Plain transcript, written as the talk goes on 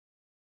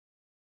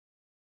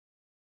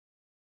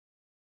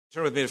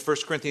Turn with me to 1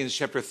 Corinthians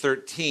chapter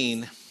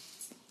 13.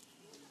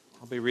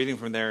 I'll be reading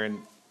from there in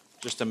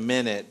just a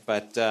minute,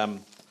 but I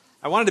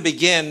wanted to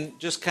begin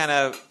just kind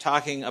of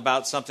talking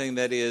about something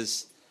that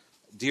is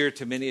dear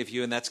to many of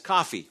you, and that's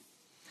coffee.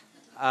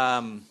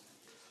 I'm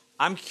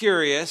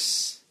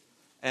curious,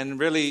 and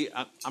really,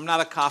 I'm not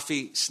a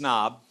coffee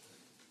snob.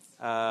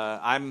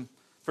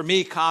 For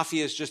me, coffee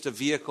is just a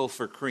vehicle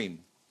for cream.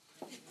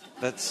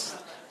 That's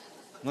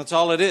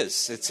all it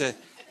is. It's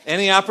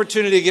any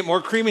opportunity to get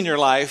more cream in your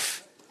life.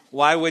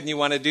 Why wouldn't you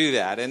want to do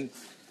that? And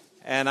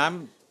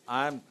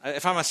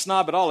if I'm a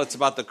snob at all, it's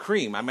about the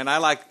cream. I mean, I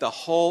like the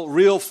whole,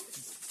 real,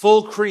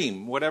 full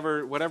cream,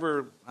 whatever,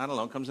 I don't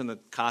know, comes in the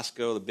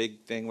Costco, the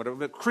big thing, whatever,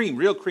 but cream,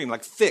 real cream,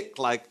 like thick,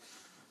 like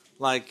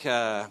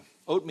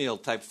oatmeal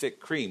type thick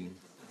cream.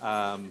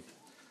 Half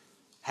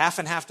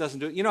and half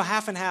doesn't do it. You know,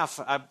 half and half,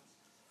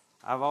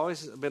 I've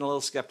always been a little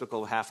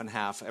skeptical of half and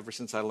half ever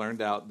since I learned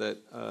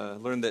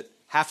that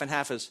half and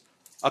half is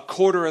a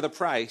quarter of the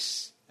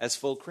price as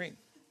full cream.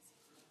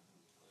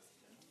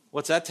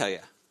 What's that tell you?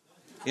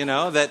 You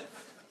know, that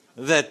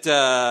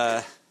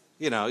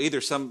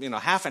either some,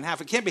 half and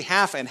half. It can't be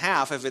half and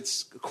half if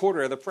it's a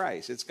quarter of the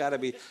price. It's got to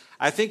be,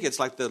 I think it's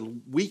like the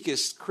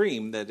weakest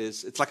cream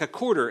it's like a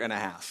quarter and a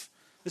half.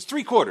 It's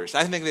 3/4.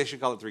 I think they should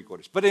call it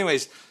 3/4. But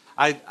anyways,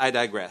 I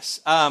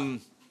digress.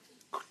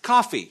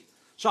 Coffee.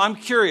 So I'm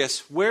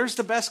curious, where's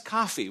the best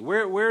coffee?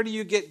 Where do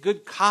you get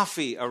good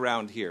coffee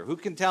around here? Who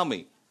can tell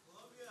me?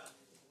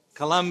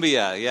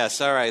 Columbia.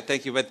 Yes, all right,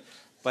 thank you.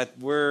 But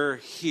we're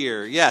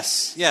here.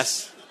 Yes.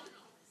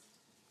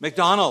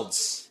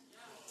 McDonald's.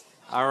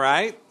 All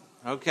right.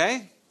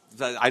 Okay.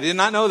 I did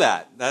not know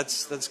that.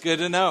 That's good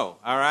to know.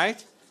 All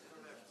right.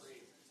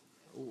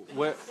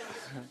 Where?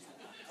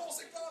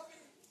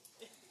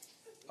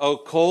 Oh,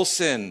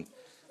 Colson.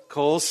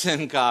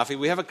 Colson coffee.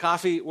 We have a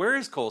coffee. Where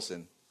is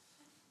Colson?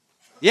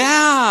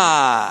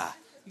 Yeah.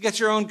 You got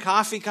your own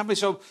coffee company.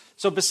 So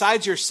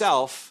besides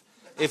yourself,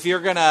 if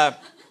you're gonna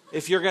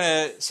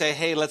say,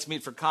 hey, let's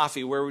meet for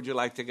coffee, where would you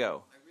like to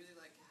go? I really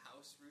like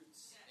House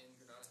Roots in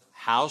Granada Hills.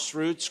 House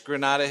Roots,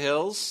 Granada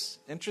Hills.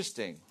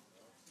 Interesting.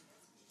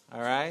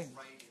 All right.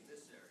 Right in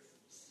this area.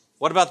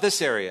 What about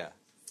this area?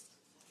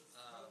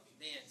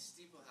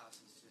 Steeple House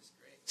is just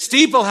great.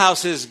 Steeple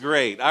House is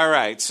great. All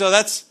right. So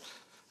that's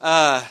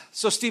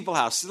Steeple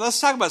House. Let's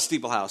talk about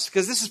Steeple House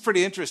because this is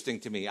pretty interesting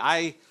to me.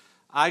 I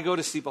go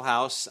to Steeple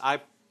House.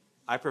 I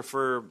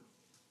prefer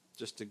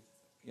just to,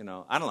 I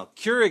don't know.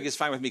 Keurig is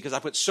fine with me because I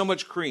put so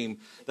much cream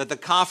that the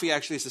coffee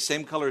actually is the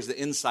same color as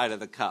the inside of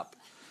the cup.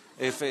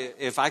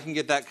 If I can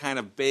get that kind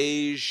of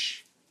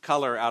beige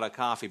color out of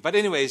coffee. But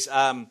anyways,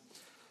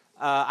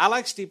 I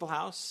like Steeple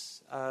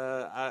House.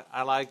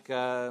 I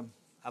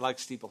like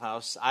Steeple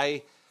House.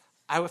 I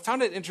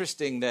found it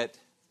interesting that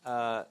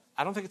I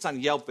don't think it's on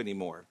Yelp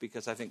anymore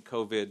because I think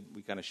COVID,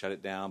 we kind of shut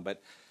it down.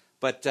 But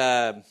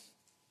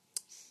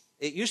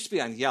it used to be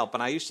on Yelp,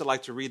 and I used to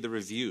like to read the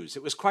reviews.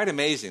 It was quite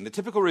amazing. The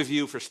typical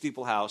review for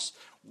Steeple House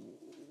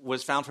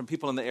was found from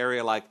people in the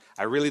area like,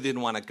 I really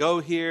didn't want to go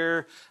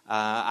here.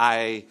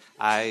 I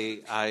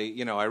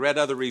read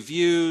other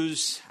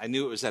reviews. I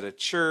knew it was at a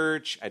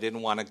church. I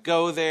didn't want to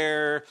go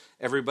there.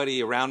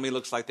 Everybody around me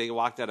looks like they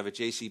walked out of a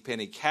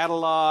JCPenney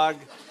catalog.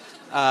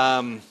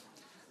 But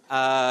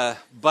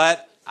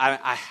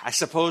I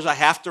suppose I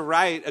have to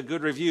write a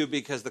good review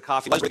because the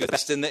coffee was the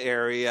best in the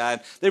area.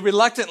 And they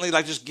reluctantly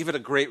just give it a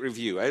great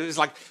review. It was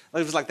like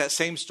that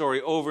same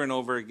story over and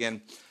over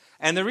again.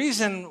 And the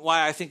reason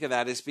why I think of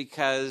that is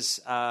because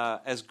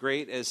as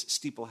great as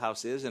Steeple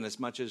House is, and as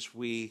much as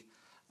we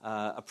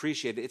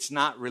appreciate it, it's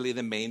not really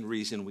the main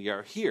reason we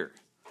are here.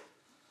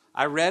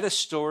 I read a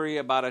story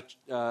about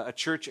a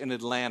church in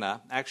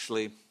Atlanta.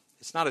 Actually,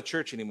 it's not a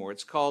church anymore.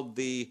 It's called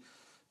the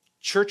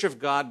Church of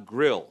God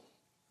Grill.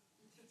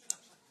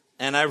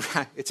 And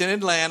it's in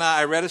Atlanta.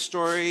 I read a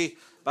story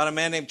about a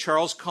man named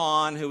Charles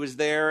Kahn who was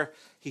there.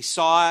 He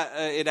saw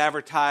it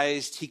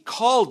advertised. He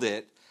called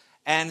it,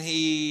 and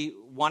he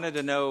wanted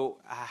to know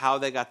how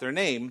they got their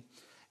name.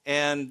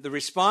 And the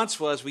response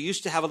was, we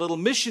used to have a little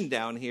mission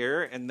down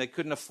here, and they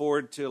couldn't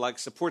afford to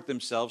support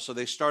themselves, so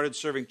they started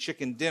serving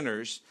chicken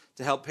dinners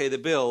to help pay the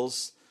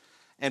bills.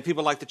 And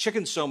people liked the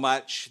chicken so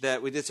much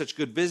that we did such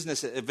good business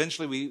that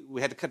eventually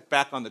we had to cut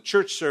back on the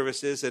church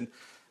services, and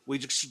we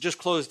just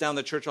closed down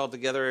the church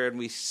altogether, and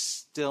we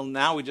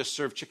just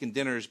serve chicken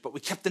dinners, but we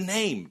kept the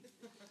name.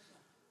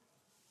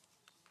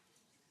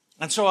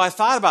 And so I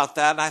thought about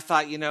that, and I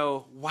thought,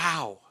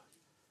 wow.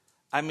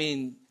 I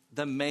mean,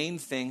 the main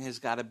thing has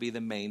got to be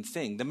the main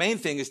thing. The main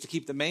thing is to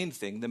keep the main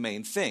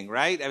thing,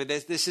 right? I mean,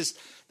 this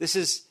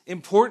is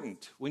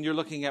important when you're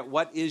looking at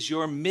what is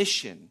your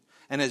mission.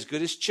 And as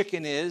good as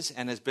chicken is,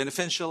 and as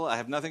beneficial, I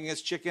have nothing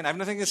against chicken, I have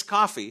nothing against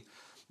coffee,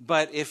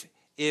 but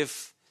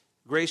if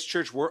Grace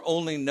Church were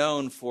only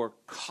known for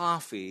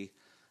coffee,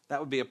 that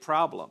would be a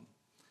problem.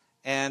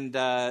 And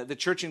the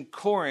church in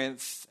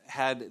Corinth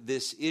had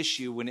this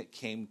issue when it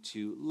came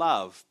to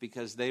love,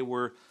 because they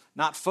were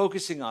not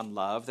focusing on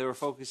love. They were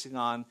focusing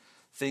on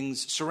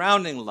things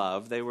surrounding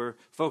love. They were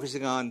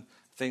focusing on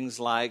things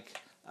like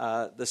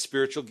the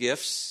spiritual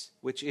gifts,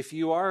 which if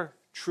you are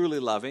truly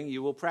loving,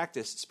 you will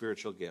practice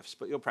spiritual gifts,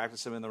 but you'll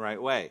practice them in the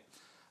right way.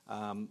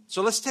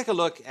 So let's take a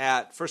look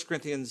at 1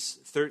 Corinthians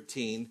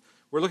 13.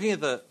 We're looking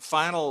at the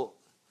final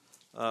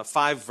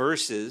 5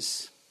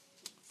 verses,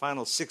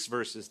 final 6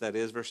 verses, that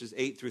is, verses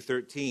 8 through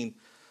 13.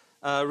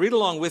 Read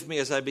along with me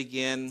as I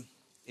begin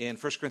in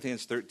 1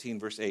 Corinthians 13,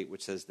 verse 8,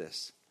 which says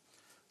this: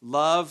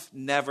 Love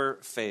never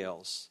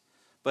fails,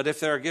 but if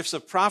there are gifts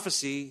of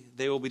prophecy,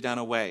 they will be done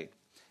away.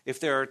 If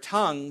there are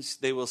tongues,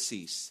 they will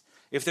cease.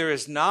 If there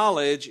is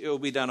knowledge, it will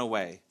be done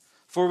away.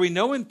 For we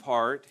know in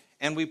part,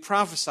 and we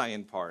prophesy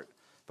in part.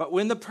 But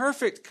when the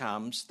perfect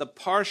comes, the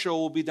partial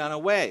will be done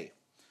away.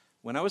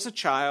 When I was a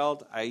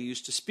child, I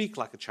used to speak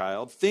like a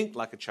child, think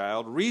like a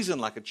child, reason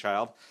like a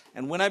child.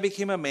 And when I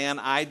became a man,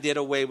 I did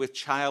away with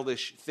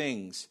childish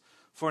things.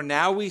 For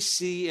now we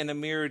see in a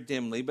mirror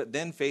dimly, but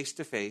then face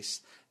to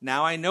face.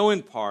 Now I know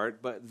in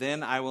part, but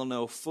then I will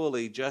know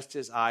fully, just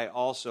as I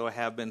also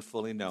have been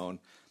fully known.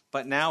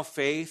 But now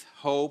faith,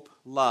 hope,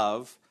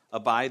 love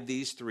abide,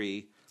 these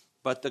 3.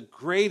 But the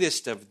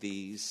greatest of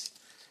these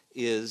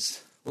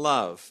is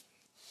love.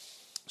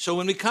 So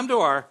when we come to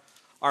our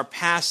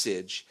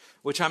passage,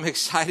 which I'm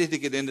excited to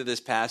get into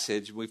this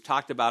passage. We've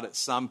talked about it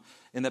some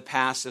in the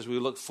past as we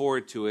look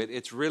forward to it.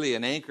 It's really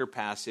an anchor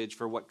passage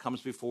for what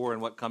comes before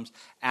and what comes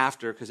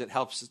after, because it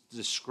helps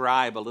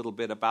describe a little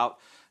bit about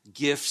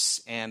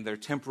gifts and their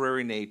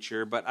temporary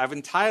nature. But I've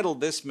entitled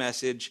this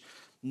message,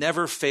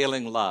 Never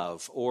Failing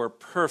Love, or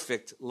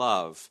Perfect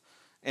Love.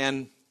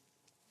 And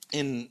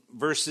in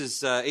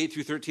verses 8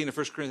 through 13 of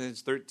 1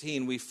 Corinthians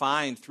 13, we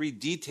find 3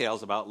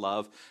 details about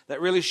love that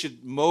really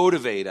should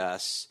motivate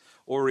us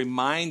or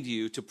remind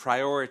you to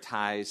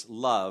prioritize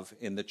love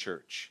in the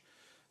church.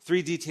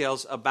 3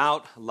 details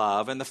about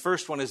love, and the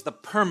first one is the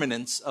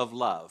permanence of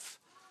love.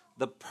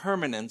 The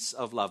permanence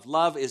of love.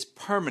 Love is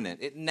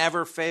permanent. It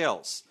never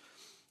fails.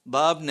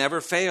 Love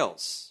never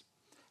fails.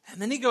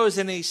 And then he goes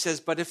in and he says,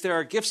 but if there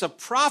are gifts of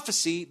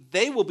prophecy,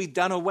 they will be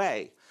done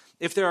away.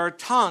 If there are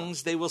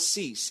tongues, they will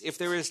cease. If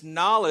there is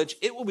knowledge,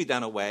 it will be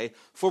done away.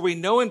 For we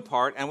know in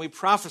part, and we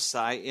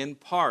prophesy in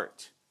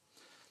part.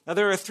 Now,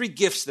 there are 3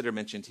 gifts that are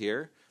mentioned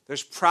here.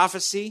 There's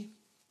prophecy,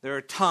 there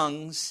are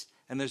tongues,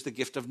 and there's the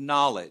gift of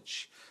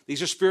knowledge.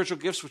 These are spiritual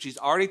gifts, which he's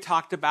already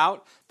talked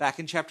about back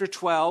in chapter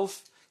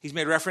 12. He's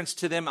made reference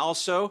to them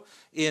also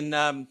in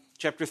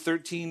chapter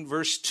 13,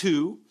 verse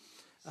 2.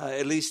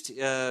 Verses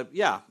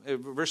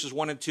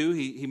 1 and 2,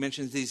 he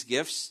mentions these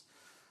gifts.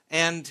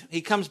 And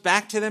he comes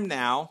back to them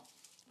now.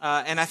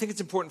 And I think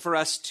it's important for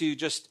us to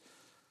just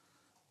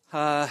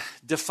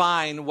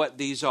define what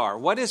these are.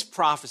 What is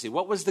prophecy?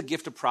 What was the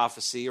gift of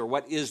prophecy, or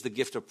what is the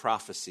gift of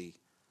prophecy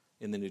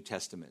in the New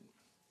Testament?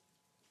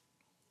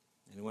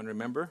 Anyone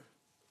remember?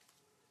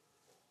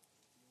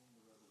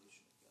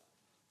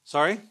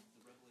 Sorry?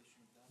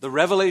 The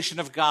revelation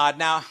of God.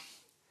 Now,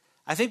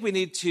 I think we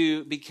need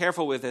to be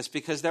careful with this,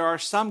 because there are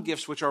some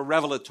gifts which are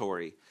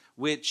revelatory,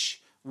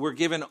 which were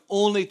given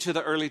only to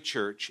the early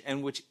church,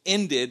 and which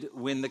ended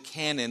when the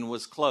canon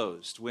was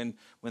closed, when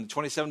the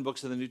 27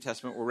 books of the New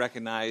Testament were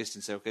recognized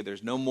and said, okay,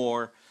 there's no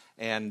more,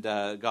 and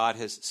God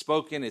has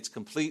spoken, it's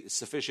complete, it's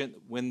sufficient,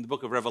 when the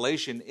book of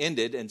Revelation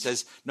ended and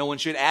says no one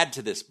should add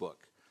to this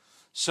book.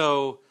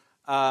 So,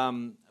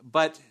 and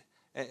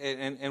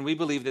we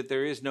believe that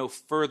there is no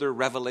further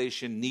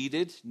revelation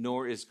needed,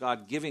 nor is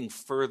God giving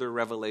further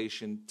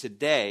revelation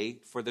today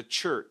for the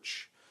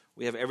church.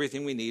 We have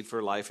everything we need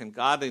for life and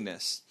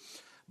godliness.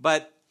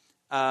 But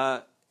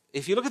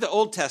if you look at the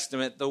Old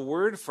Testament, the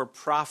word for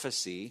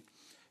prophecy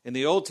in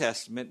the Old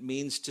Testament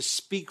means to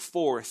speak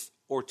forth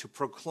or to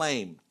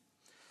proclaim.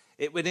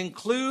 It would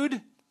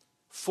include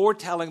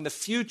foretelling the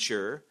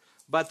future,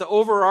 but the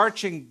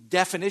overarching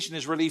definition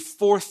is really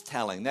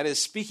forthtelling. That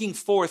is, speaking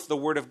forth the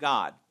word of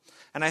God.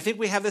 And I think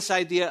we have this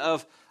idea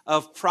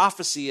of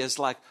prophecy as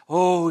like,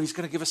 oh, he's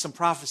going to give us some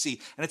prophecy.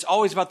 And it's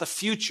always about the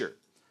future.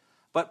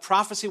 But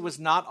prophecy was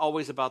not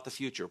always about the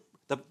future.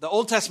 The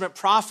Old Testament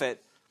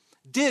prophet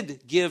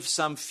did give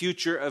some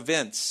future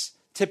events,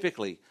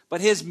 typically.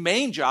 But his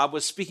main job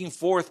was speaking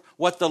forth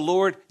what the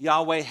Lord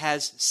Yahweh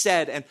has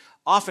said, and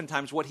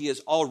oftentimes what he has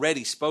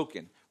already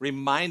spoken,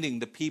 reminding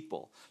the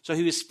people. So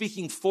he was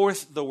speaking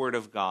forth the word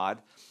of God.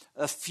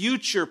 A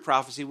future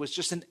prophecy was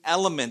just an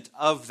element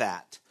of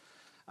that.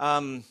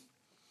 And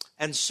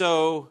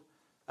so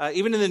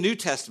even in the New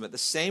Testament, the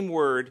same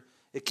word,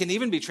 it can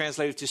even be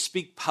translated to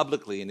speak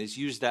publicly, and is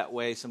used that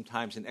way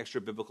sometimes in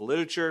extra biblical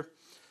literature.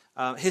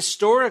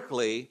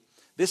 Historically,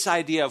 this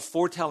idea of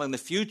foretelling the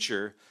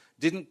future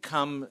didn't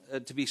come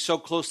to be so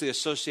closely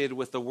associated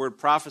with the word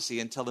prophecy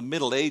until the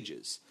Middle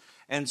Ages.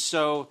 And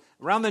so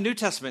around the New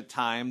Testament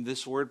time,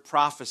 this word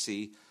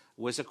prophecy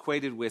was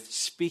equated with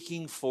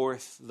speaking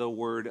forth the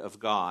word of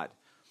God.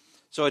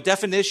 So a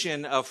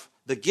definition of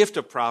the gift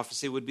of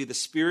prophecy would be the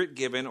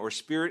Spirit-given or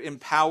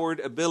Spirit-empowered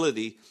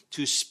ability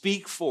to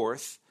speak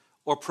forth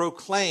or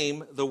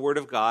proclaim the word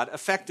of God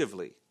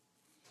effectively.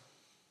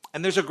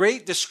 And there's a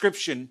great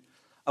description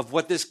of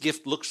what this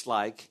gift looks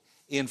like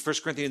in 1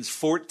 Corinthians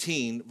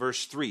 14,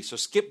 verse 3. So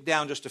skip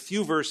down just a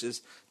few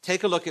verses.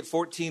 Take a look at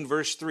 14,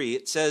 verse 3.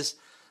 It says,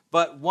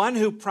 "But one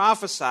who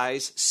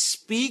prophesies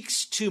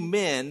speaks to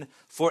men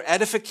for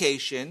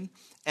edification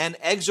and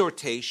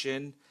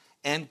exhortation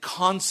and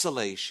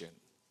consolation."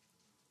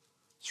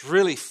 It's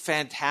really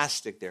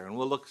fantastic there, and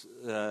we'll look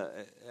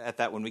at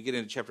that when we get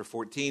into chapter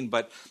 14.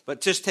 But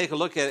just take a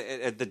look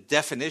at the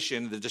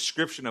definition, the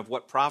description of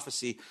what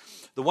prophecy.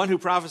 The one who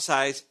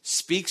prophesies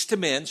speaks to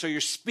men, so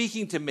you're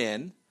speaking to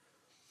men.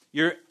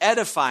 You're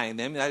edifying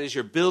them, that is,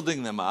 you're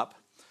building them up.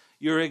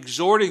 You're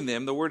exhorting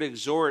them. The word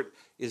exhort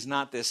is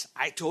not this,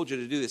 I told you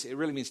to do this. It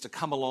really means to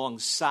come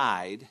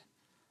alongside.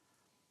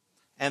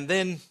 And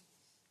then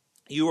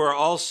you are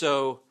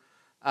also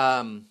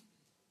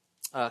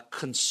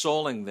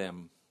consoling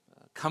them,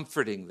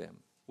 comforting them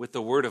with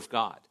the word of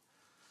God.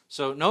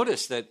 So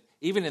notice that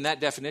even in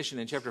that definition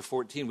in chapter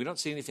 14, we don't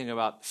see anything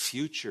about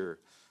future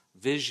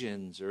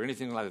visions or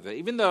anything like that.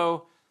 Even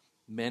though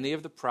many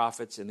of the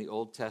prophets in the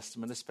Old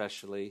Testament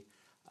especially,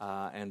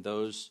 and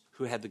those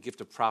who had the gift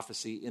of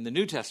prophecy in the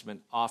New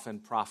Testament often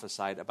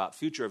prophesied about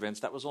future events,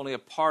 that was only a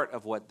part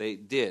of what they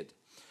did.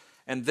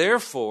 And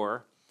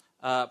therefore,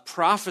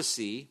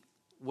 prophecy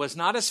was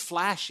not as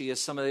flashy as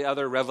some of the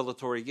other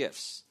revelatory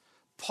gifts.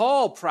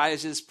 Paul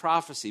prizes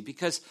prophecy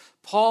because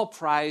Paul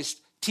prized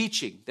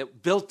teaching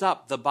that built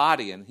up the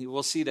body, and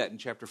we'll see that in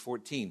chapter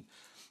 14.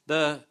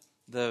 The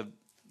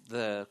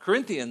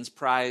Corinthians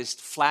prized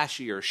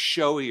flashier,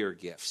 showier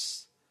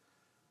gifts.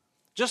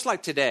 Just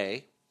like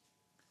today,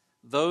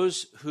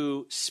 those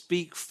who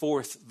speak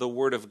forth the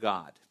word of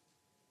God,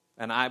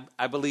 and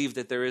I believe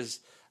that there is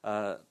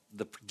the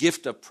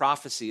gift of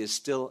prophecy is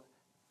still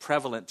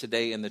prevalent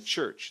today in the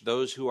church.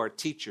 Those who are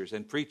teachers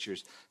and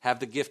preachers have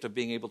the gift of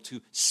being able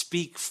to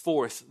speak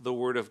forth the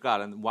word of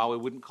God. And while we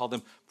wouldn't call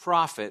them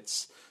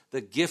prophets,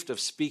 the gift of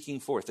speaking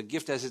forth, the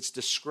gift as it's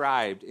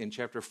described in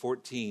chapter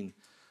 14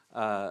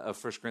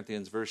 of 1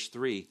 Corinthians verse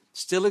 3,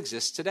 still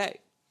exists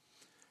today.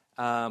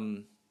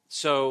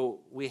 So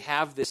we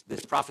have this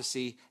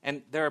prophecy,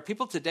 and there are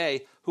people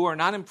today who are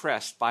not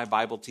impressed by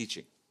Bible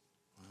teaching.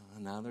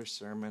 Another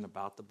sermon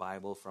about the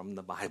Bible from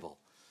the Bible,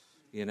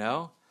 you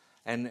know?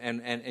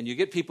 And you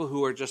get people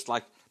who are just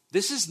like,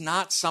 this is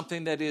not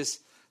something that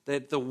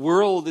the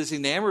world is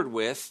enamored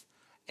with.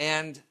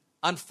 And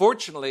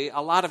unfortunately, a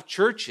lot of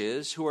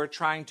churches who are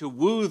trying to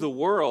woo the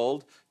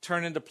world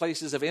turn into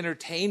places of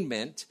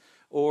entertainment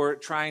or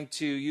trying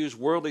to use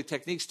worldly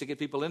techniques to get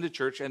people into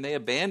church, and they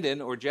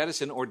abandon or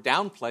jettison or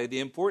downplay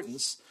the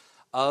importance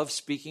of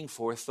speaking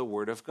forth the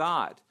word of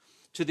God.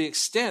 To the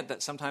extent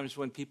that sometimes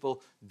when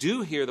people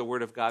do hear the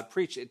word of God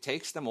preached, it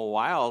takes them a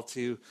while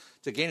to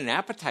gain an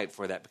appetite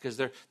for that, because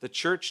the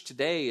church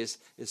today is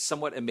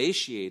somewhat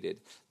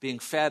emaciated, being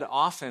fed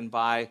often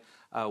by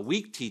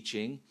weak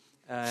teaching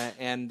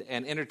and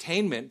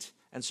entertainment.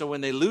 And so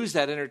when they lose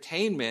that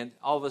entertainment,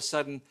 all of a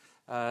sudden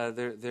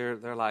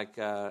they're like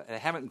they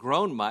haven't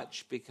grown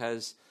much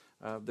because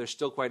they're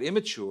still quite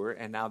immature,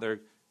 and now they're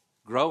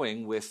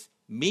growing with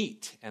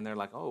meat, and they're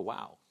like, oh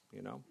wow,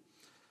 you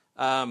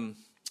know.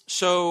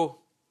 So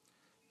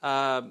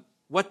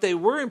what they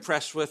were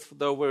impressed with,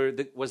 though,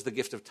 was the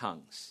gift of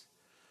tongues.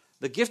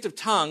 The gift of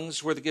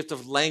tongues were the gift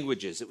of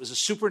languages. It was a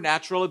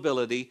supernatural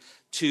ability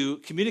to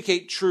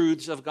communicate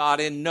truths of God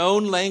in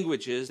known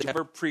languages they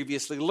never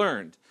previously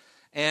learned.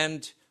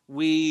 And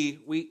we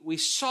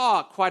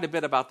saw quite a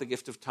bit about the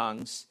gift of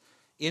tongues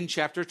in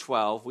chapter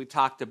 12. We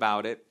talked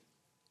about it.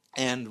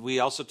 And we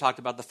also talked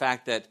about the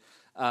fact that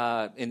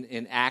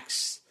in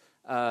Acts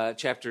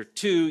chapter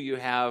 2, you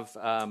have...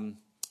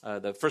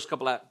 the first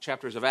couple of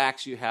chapters of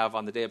Acts, you have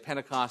on the day of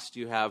Pentecost,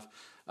 you have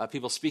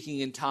people speaking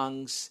in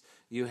tongues.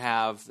 You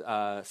have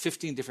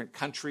 15 different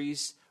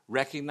countries,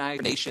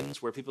 recognized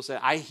nations, where people say,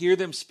 I hear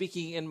them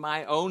speaking in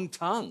my own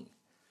tongue.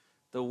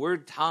 The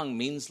word tongue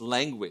means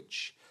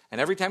language. And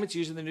every time it's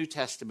used in the New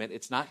Testament,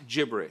 it's not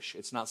gibberish.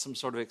 It's not some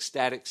sort of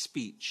ecstatic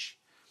speech,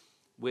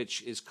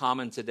 which is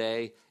common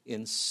today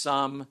in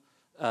some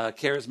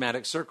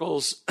charismatic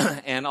circles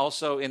and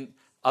also in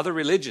other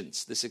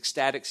religions, this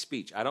ecstatic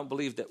speech. I don't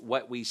believe that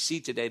what we see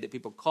today that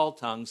people call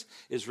tongues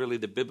is really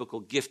the biblical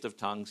gift of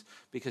tongues,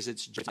 because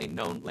it's just a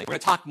known language. We're going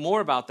to talk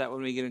more about that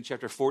when we get in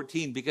chapter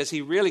 14, because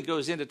he really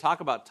goes in to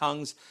talk about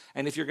tongues,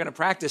 and if you're going to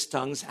practice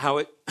tongues, how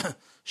it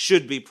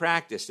should be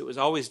practiced. It was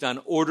always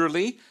done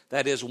orderly,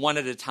 that is, one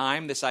at a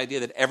time. This idea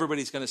that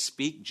everybody's going to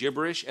speak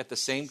gibberish at the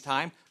same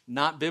time,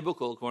 not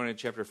biblical according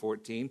to chapter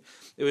 14.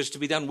 It was to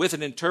be done with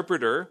an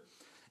interpreter,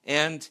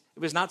 and it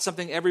was not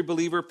something every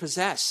believer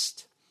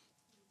possessed.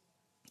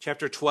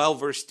 Chapter 12,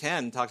 verse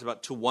 10 talks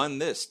about to one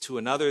this, to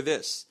another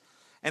this.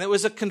 And it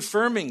was a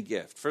confirming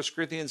gift. 1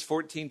 Corinthians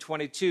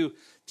 14:22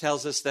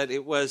 tells us that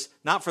it was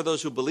not for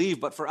those who believe,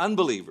 but for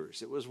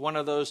unbelievers. It was one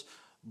of those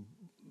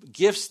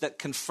gifts that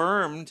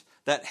confirmed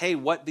that, hey,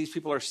 what these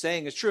people are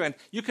saying is true. And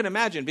you can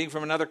imagine being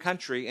from another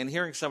country and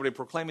hearing somebody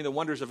proclaiming the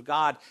wonders of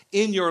God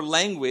in your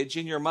language,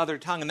 in your mother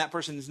tongue, and that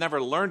person has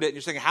never learned it. And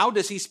you're saying, how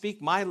does he speak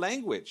my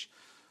language?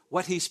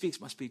 What he speaks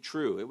must be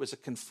true. It was a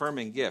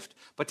confirming gift.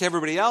 But to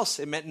everybody else,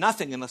 it meant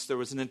nothing unless there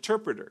was an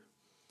interpreter.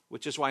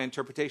 which is why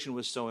interpretation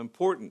was so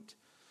important.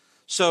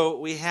 So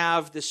we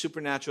have this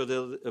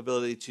supernatural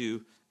ability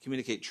to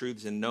communicate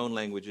truths in known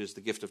languages,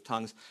 the gift of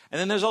tongues. And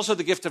then there's also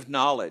the gift of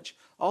knowledge.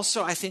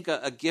 Also, I think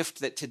a gift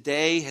that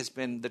today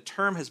the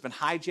term has been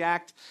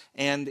hijacked,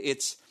 and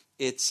it's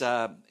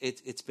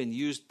been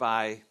used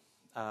by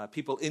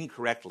people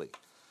incorrectly.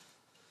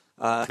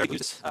 And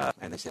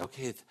they say,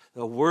 okay,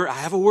 I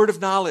have a word of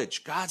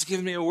knowledge. God's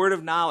given me a word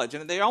of knowledge.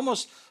 And they're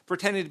almost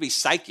pretending to be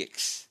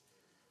psychics,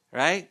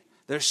 right?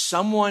 There's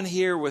someone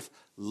here with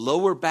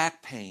lower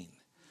back pain.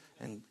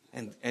 And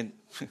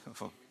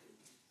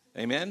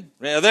amen?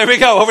 Yeah, there we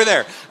go, over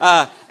there.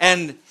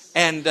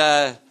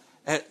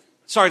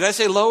 Sorry, did I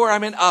say lower? I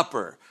meant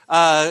upper.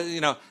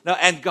 No,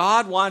 and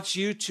God wants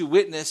you to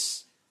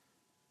witness,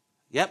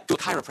 to a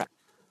chiropractor,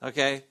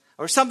 okay?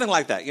 Or something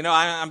like that.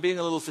 I'm being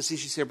a little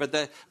facetious here,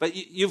 but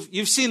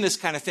you've seen this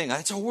kind of thing.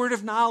 It's a word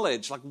of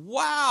knowledge. Like,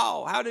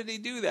 wow, how did he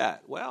do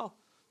that? Well,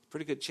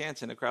 pretty good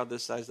chance in a crowd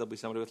this size there'll be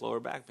somebody with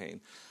lower back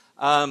pain.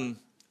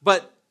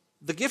 But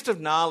the gift of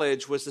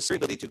knowledge was the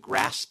ability to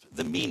grasp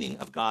the meaning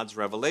of God's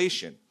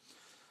revelation.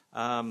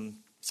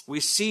 We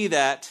see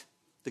that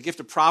the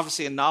gift of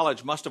prophecy and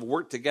knowledge must have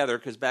worked together,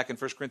 because back in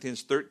 1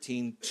 Corinthians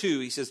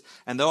 13:2, he says,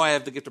 and though I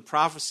have the gift of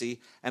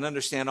prophecy and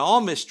understand all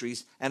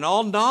mysteries and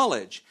all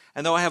knowledge,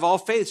 and though I have all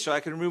faith so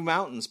I can remove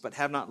mountains, but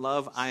have not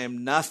love, I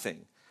am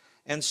nothing.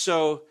 And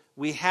so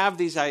we have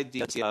these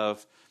ideas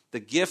of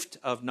the gift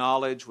of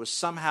knowledge was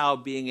somehow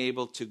being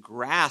able to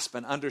grasp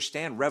and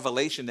understand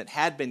revelation that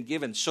had been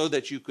given so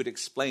that you could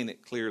explain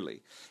it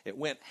clearly. It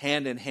went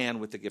hand in hand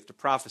with the gift of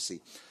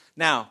prophecy.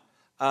 Now,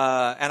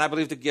 and I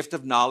believe the gift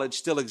of knowledge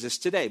still exists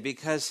today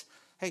because,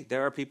 hey,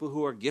 there are people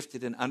who are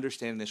gifted in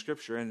understanding the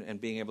Scripture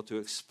and being able to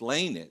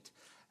explain it.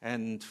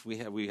 And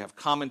we have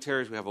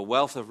commentaries, we have a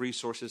wealth of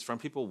resources from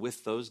people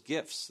with those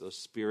gifts, those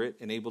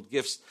Spirit-enabled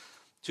gifts,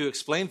 to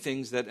explain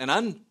things that an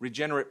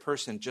unregenerate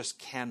person just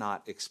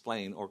cannot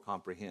explain or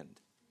comprehend.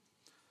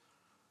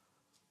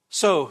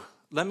 So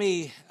let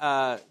me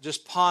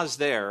just pause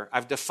there.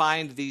 I've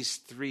defined these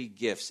three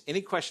gifts.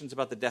 Any questions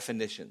about the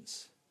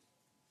definitions?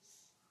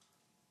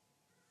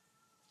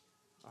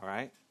 All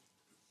right.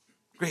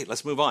 Great,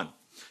 let's move on.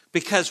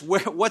 Because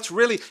what's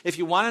really, if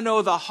you want to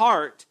know the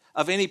heart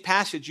of any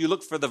passage, you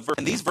look for the verb.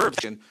 And these verbs,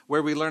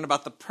 where we learn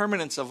about the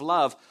permanence of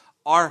love,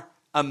 are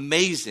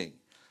amazing.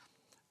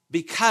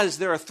 Because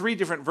there are three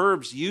different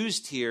verbs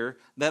used here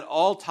that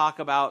all talk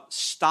about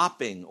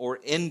stopping or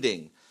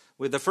ending.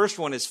 The first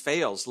one is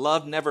fails.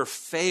 Love never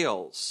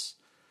fails.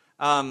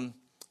 And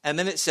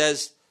then it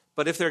says,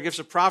 but if there are gifts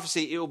of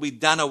prophecy, it will be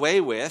done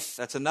away with.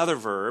 That's another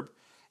verb.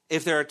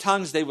 If there are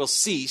tongues, they will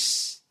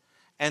cease.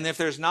 And if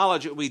there's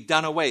knowledge, it will be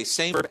done away.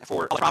 Same verb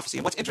for prophecy.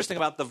 And what's interesting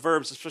about the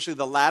verbs, especially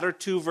the latter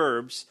two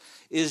verbs,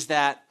 is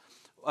that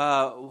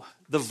the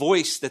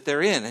voice that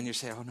they're in. And you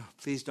say, oh no,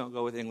 please don't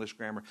go with English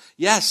grammar.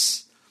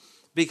 Yes,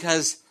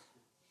 because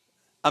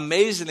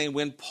amazingly,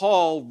 when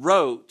Paul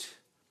wrote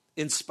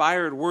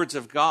inspired words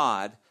of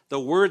God, the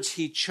words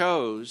he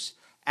chose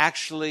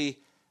actually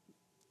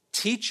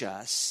teach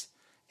us,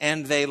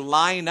 and they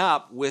line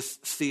up with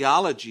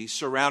theology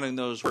surrounding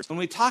those words. When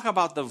we talk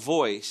about the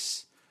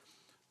voice,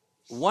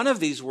 one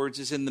of these words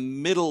is in the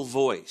middle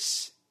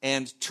voice,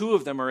 and two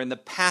of them are in the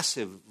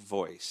passive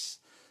voice.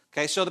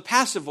 Okay, so the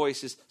passive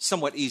voice is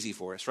somewhat easy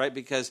for us, right?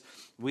 Because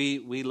we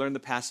learn the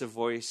passive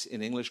voice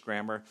in English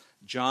grammar.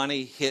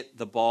 Johnny hit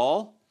the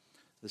ball.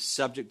 The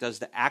subject does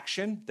the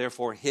action.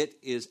 Therefore, hit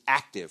is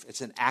active.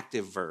 It's an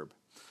active verb.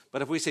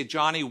 But if we say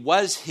Johnny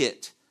was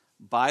hit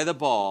by the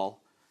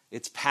ball,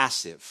 it's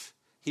passive.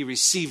 He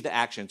received the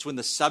action. It's when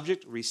the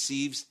subject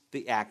receives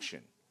the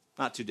action.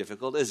 Not too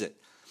difficult, is it?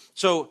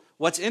 So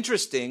what's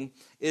interesting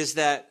is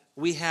that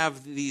we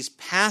have these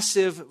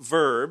passive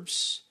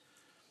verbs,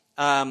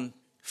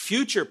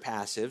 future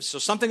passives, so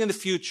something in the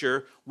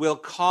future will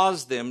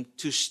cause them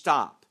to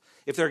stop.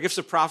 If there are gifts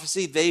of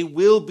prophecy, they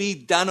will be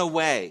done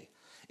away.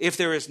 If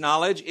there is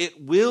knowledge,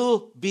 it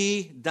will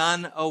be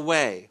done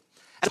away.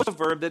 That's a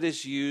verb that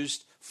is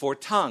used for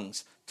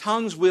tongues.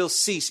 Tongues will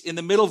cease. In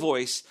the middle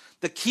voice,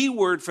 the key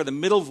word for the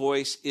middle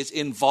voice is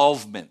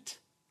involvement.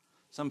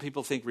 Some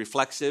people think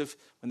reflexive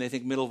when they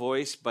think middle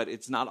voice, but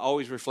it's not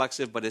always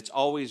reflexive, but it's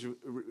always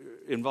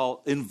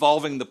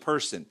involving the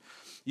person.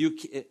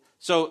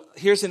 So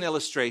here's an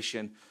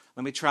illustration.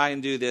 Let me try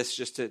and do this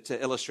just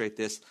to illustrate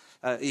this.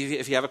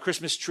 If you have a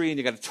Christmas tree and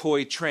you got a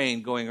toy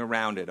train going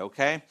around it,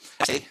 okay?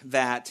 Say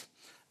that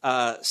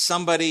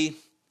somebody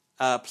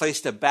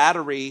placed a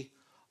battery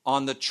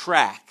on the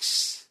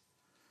tracks.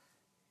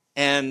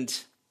 And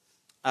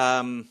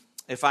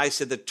if I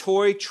said the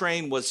toy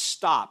train was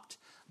stopped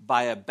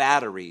by a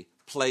battery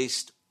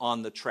placed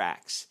on the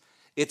tracks,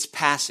 it's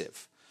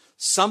passive.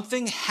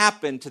 Something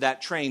happened to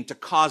that train to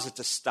cause it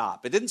to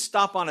stop. It didn't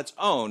stop on its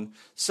own.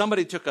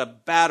 Somebody took a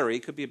battery,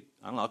 it could be,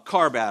 a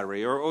car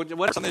battery or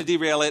whatever, something to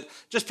derail it.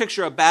 Just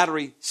picture a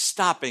battery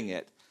stopping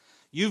it.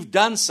 You've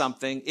done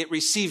something, it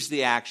receives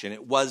the action.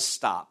 It was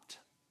stopped.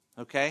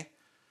 Okay?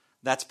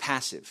 That's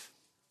passive.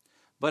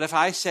 But if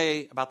I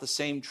say about the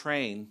same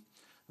train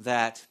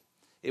that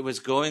it was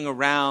going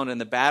around and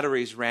the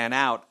batteries ran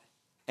out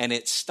and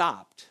it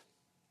stopped.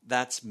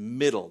 That's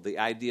middle. The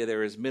idea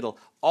there is middle.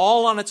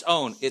 All on its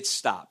own, it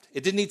stopped.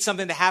 It didn't need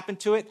something to happen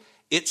to it.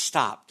 It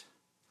stopped.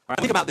 All right,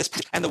 think about this.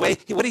 And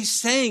what he's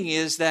saying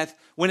is that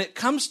when it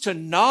comes to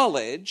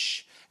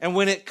knowledge and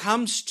when it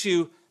comes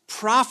to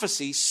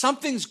prophecy,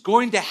 something's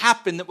going to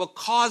happen that will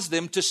cause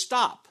them to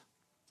stop.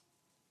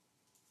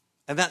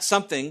 And that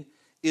something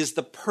is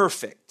the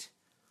perfect.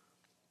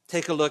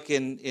 Take a look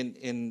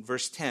in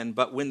verse 10.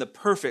 But when the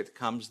perfect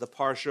comes, the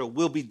partial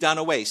will be done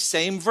away.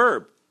 Same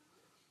verb.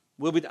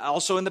 Will be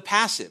also in the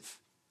passive.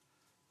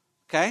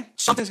 Okay?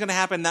 Something's going to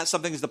happen. That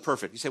something is the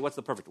perfect. You say, what's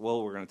the perfect?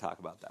 Well, we're going to talk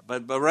about that.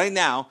 But right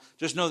now,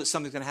 just know that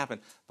something's going to happen.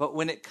 But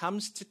when it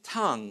comes to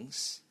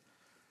tongues,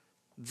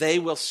 they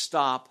will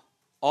stop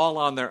all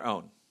on their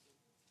own.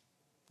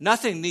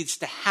 Nothing needs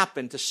to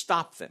happen to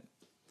stop them.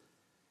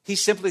 He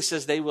simply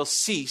says they will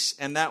cease,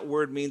 and that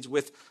word means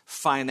with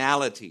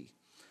finality.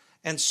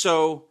 And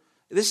so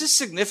this is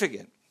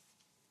significant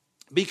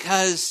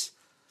because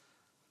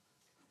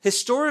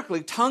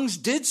historically tongues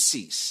did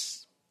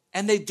cease,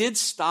 and they did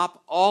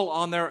stop all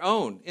on their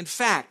own. In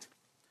fact,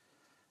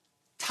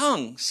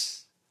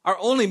 tongues are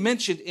only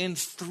mentioned in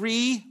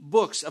 3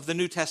 books of the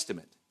New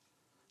Testament.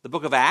 The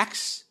book of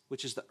Acts,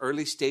 which is the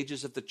early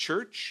stages of the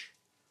church,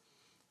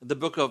 the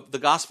book of the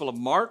Gospel of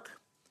Mark,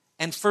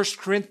 and 1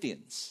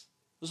 Corinthians.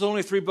 Those are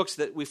only 3 books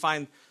that we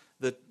find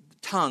the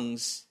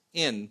tongues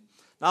in.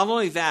 Not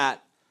only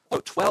that,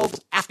 12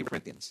 after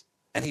Corinthians,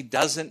 and he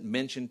doesn't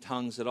mention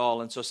tongues at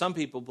all. And so some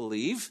people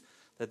believe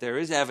that there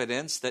is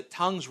evidence that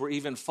tongues were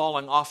even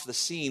falling off the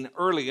scene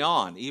early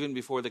on, even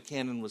before the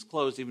canon was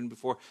closed, even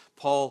before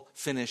Paul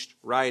finished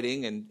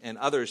writing and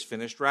others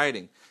finished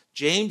writing.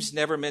 James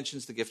never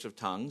mentions the gift of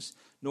tongues,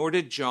 nor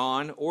did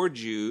John or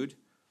Jude.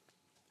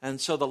 And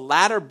so the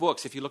latter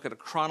books, if you look at a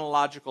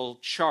chronological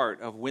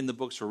chart of when the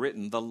books were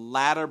written, the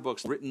latter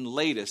books written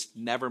latest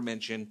never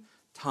mention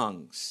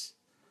tongues.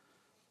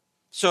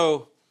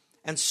 So,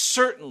 and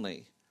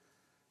certainly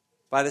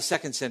by the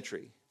 2nd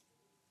century,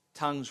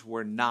 tongues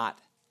were not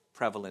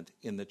prevalent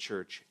in the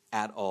church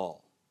at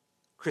all.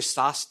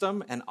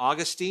 Chrysostom and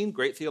Augustine,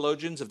 great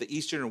theologians of the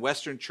Eastern and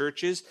Western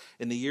churches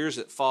in the years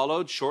that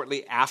followed,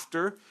 shortly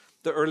after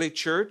the early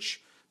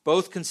church,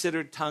 both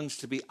considered tongues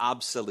to be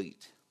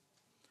obsolete.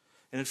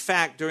 And in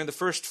fact, during the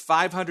first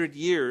 500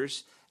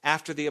 years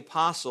after the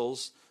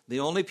apostles, the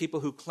only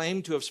people who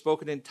claimed to have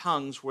spoken in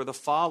tongues were the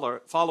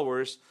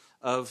followers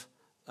of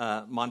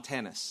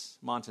Montanus,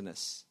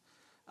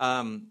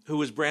 who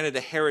was branded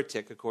a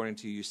heretic according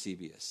to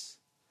Eusebius.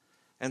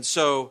 And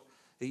so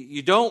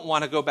you don't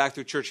want to go back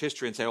through church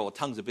history and say, oh, well,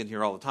 tongues have been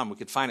here all the time. We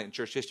could find it in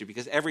church history,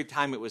 because every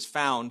time it was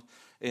found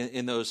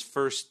in those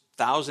first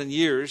 1,000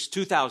 years,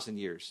 2,000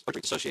 years,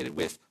 associated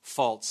with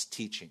false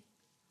teaching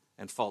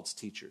and false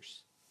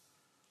teachers.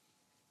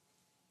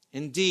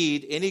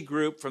 Indeed, any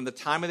group from the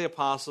time of the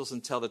apostles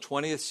until the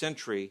 20th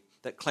century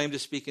that claimed to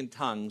speak in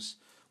tongues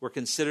were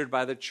considered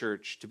by the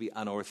church to be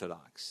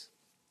unorthodox.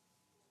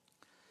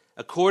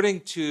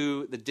 According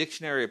to the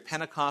Dictionary of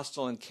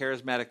Pentecostal and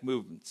Charismatic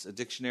Movements, a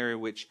dictionary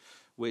which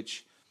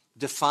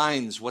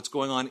defines what's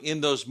going on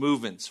in those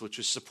movements, which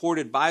was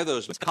supported by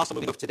those movements, the Pentecostal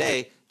movement of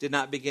today did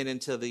not begin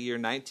until the year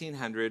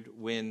 1900,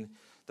 when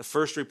the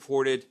first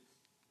reported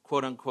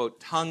quote-unquote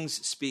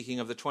tongues speaking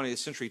of the 20th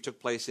century took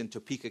place in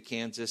Topeka,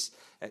 Kansas,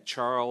 at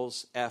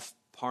Charles F.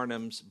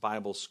 Parham's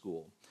Bible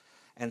School.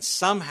 And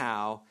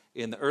somehow,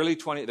 in the early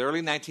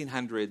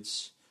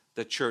 1900s,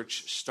 the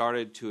church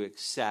started to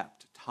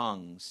accept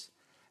tongues.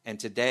 And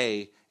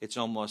today, it's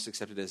almost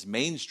accepted as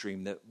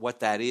mainstream that what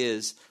that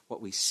is,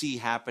 what we see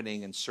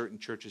happening in certain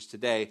churches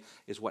today,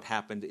 is what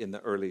happened in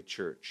the early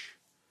church.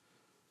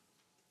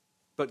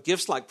 But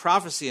gifts like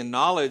prophecy and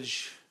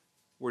knowledge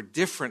were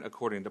different,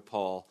 according to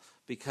Paul,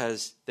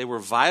 because they were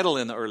vital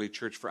in the early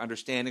church for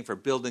understanding, for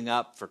building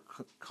up, for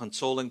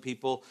consoling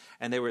people,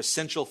 and they were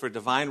essential for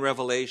divine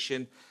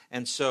revelation.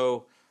 And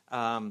so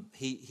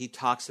he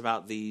talks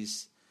about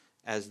these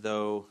as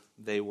though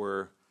they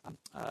were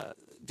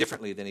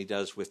differently than he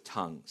does with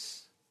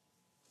tongues.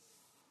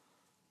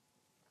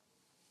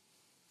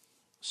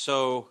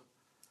 So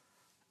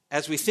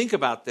as we think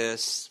about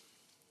this,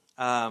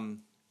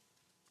 man,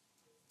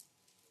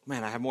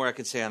 I have more I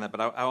can say on that, but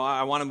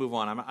I want to move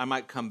on. I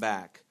might come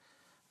back.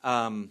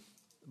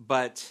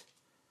 But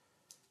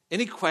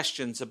any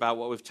questions about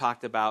what we've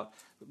talked about?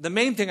 The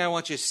main thing I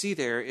want you to see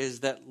there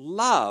is that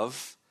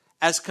love,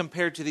 as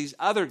compared to these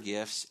other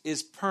gifts,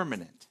 is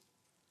permanent.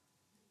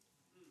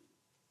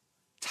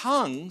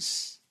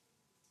 Tongues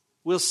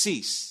will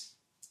cease.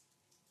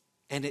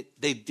 And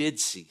they did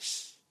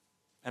cease.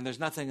 And there's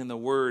nothing in the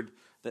word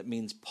that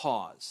means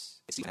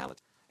pause. It's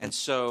seasonality. And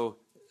so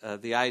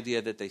the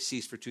idea that they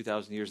ceased for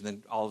 2,000 years and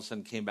then all of a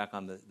sudden came back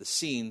on the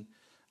scene,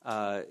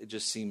 it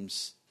just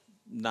seems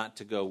not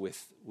to go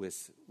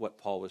with what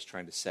Paul was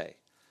trying to say.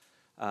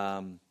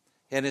 And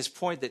his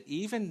point that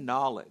even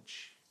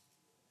knowledge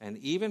and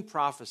even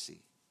prophecy,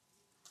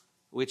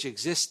 which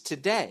exists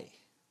today,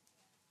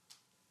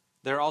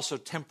 they're also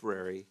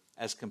temporary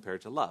as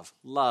compared to love.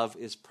 Love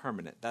is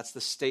permanent. That's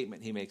the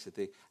statement he makes at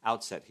the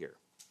outset here.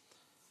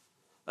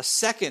 A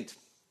second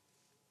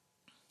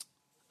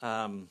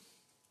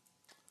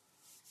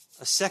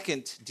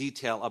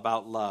detail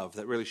about love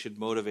that really should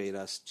motivate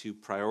us to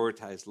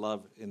prioritize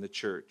love in the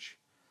church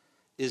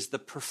is the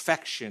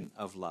perfection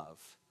of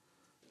love.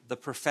 The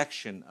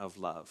perfection of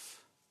love.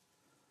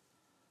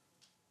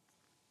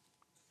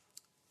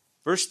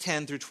 Verse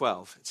 10 through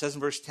 12. It says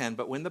in verse 10,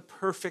 "But when the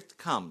perfect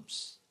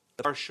comes,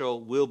 the partial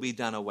will be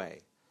done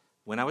away.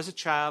 When I was a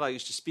child, I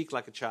used to speak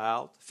like a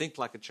child, think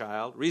like a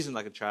child, reason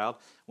like a child.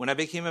 When I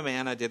became a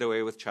man, I did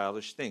away with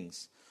childish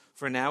things.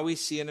 For now we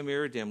see in a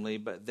mirror dimly,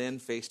 but then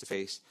face to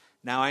face.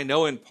 Now I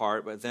know in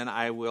part, but then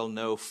I will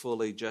know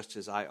fully, just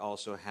as I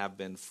also have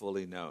been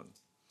fully known."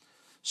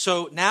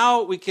 So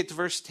now we get to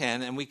verse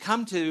 10, and we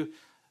come to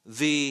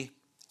the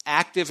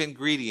active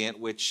ingredient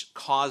which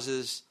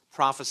causes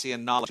prophecy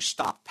and knowledge to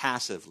stop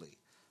passively,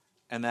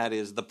 and that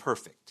is the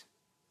perfect.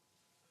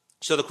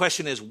 So the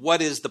question is,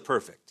 what is the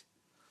perfect?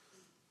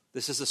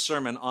 This is a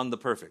sermon on the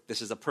perfect.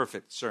 This is a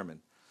perfect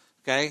sermon,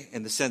 okay,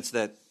 in the sense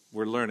that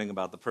we're learning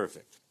about the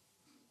perfect.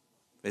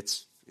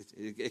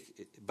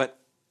 But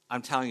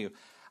I'm telling you,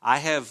 I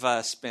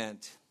have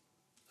spent,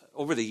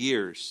 over the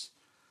years,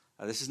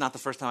 this is not the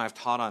first time I've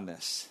taught on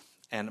this,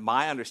 and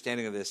my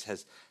understanding of this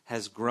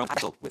has grown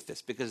with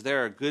this, because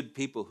there are good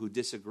people who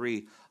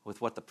disagree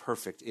with what the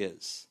perfect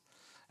is.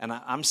 And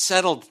I'm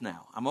settled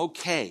now. I'm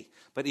okay.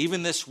 But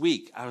even this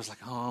week, I was like,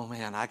 oh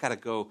man, I gotta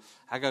go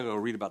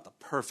read about the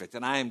perfect.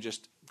 And I am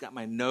just got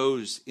my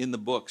nose in the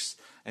books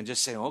and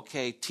just saying,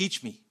 okay,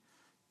 teach me,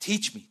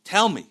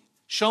 tell me,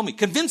 show me,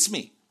 convince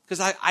me. Because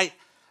I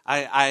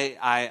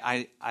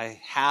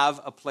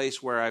have a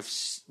place where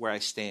I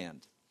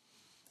stand.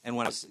 And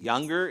when I was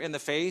younger in the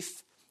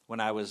faith, when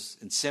I was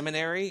in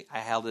seminary, I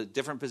held a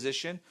different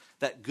position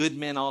that good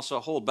men also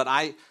hold. But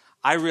I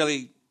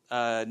really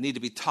need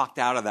to be talked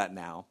out of that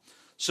now.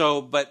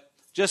 So, but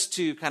just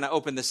to kind of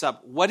open this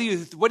up, what do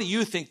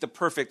you think the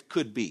perfect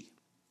could be?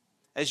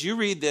 As you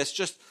read this,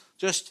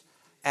 just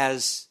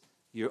as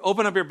you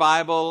open up your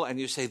Bible and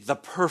you say, the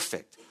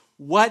perfect,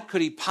 what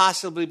could he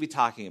possibly be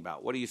talking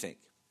about? What do you think?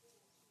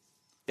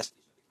 Yes,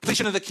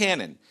 completion of the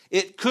canon.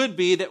 It could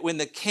be that when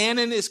the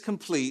canon is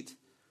complete,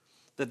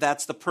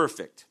 that's the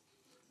perfect.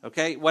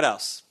 Okay, what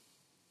else?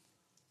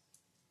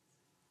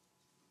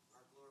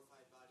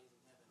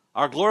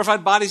 Our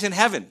glorified bodies in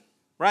heaven.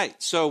 Right.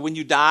 So when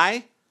you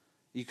die,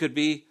 you could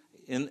be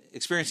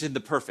experiencing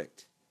the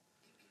perfect.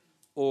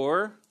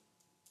 Or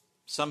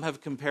some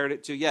have compared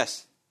it to,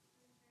 yes,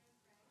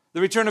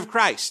 the return of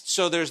Christ.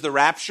 So there's the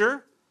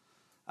rapture.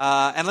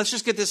 And let's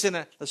just get this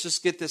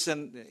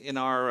in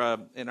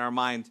our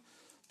mind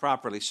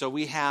properly. So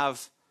we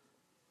have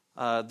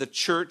the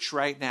church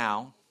right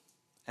now,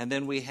 and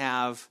then we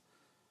have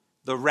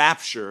the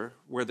rapture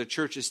where the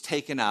church is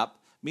taken up.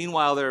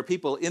 Meanwhile, there are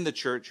people in the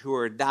church who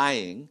are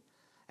dying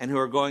and who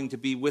are going to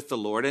be with the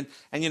Lord. And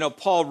you know,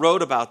 Paul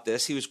wrote about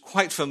this. He was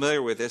quite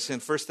familiar with this. In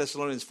 1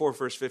 Thessalonians 4,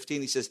 verse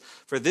 15, he says,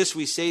 "For this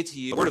we say to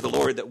you, the word of the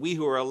Lord, that we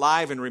who are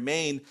alive and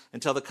remain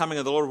until the coming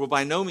of the Lord will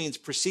by no means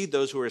precede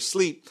those who are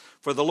asleep.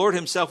 For the Lord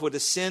himself will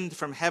descend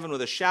from heaven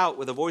with a shout,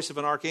 with the voice of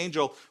an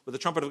archangel, with the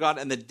trumpet of God,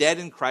 and the dead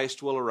in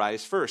Christ will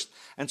arise first."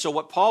 And so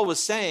what Paul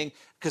was saying,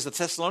 because the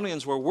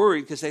Thessalonians were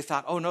worried because they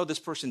thought, oh no, this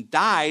person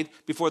died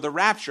before the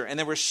rapture. And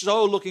they were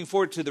so looking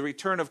forward to the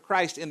return of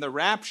Christ in the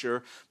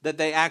rapture that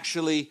they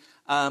actually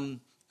somebody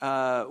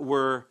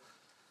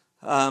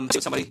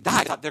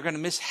died. Thought they're going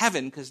to miss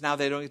heaven because now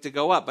they don't get to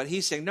go up. But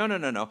he's saying,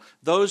 no.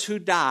 Those who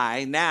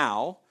die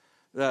now,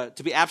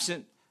 to be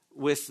absent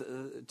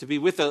to be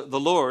with the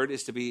Lord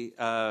is to be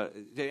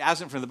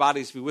absent from the body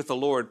is to be with the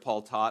Lord,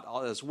 Paul taught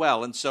as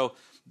well. And so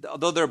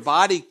though their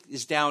body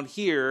is down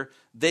here,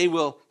 they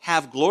will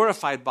have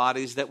glorified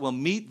bodies that will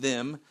meet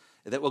them,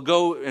 that will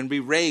go and be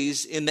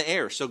raised in the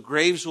air. So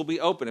graves will be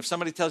open. If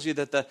somebody tells you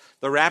that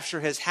the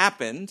rapture has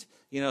happened,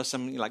 you know,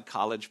 some like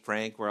college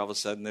prank where all of a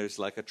sudden there's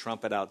like a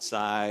trumpet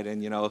outside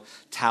and, you know,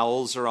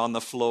 towels are on the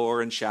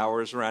floor and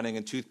showers running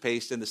and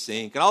toothpaste in the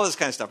sink and all this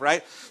kind of stuff,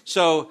 right?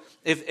 So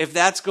if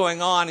that's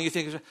going on and you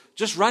think,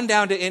 just run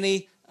down to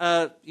any,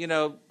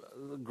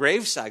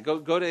 graveside.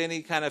 Go to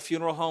any kind of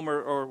funeral home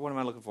or what am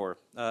I looking for?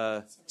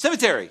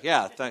 Cemetery.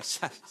 Yeah, thanks.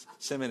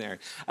 Seminary.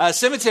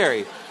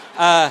 Cemetery.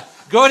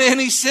 Go to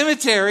any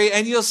cemetery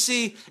and you'll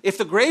see if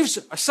the graves,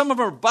 some of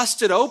them are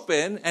busted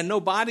open and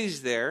no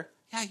bodies there.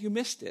 Yeah, you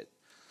missed it.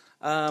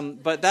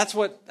 But that's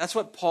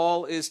what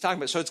Paul is talking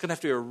about. So it's going to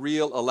have to be a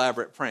real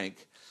elaborate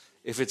prank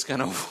if it's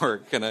going to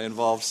work. Going to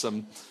involve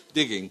some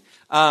digging.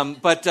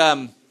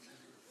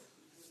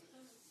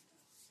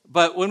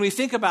 But when we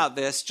think about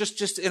this,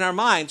 just in our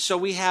mind, so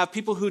we have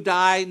people who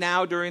die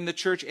now during the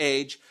church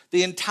age.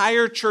 The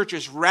entire church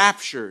is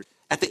raptured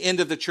at the end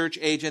of the church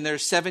age, and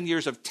there's 7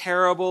 years of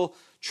terrible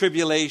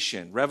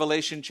tribulation.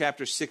 Revelation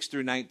chapter 6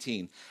 through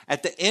 19.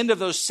 At the end of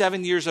those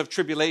 7 years of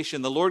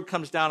tribulation, the Lord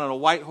comes down on a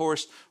white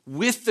horse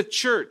with the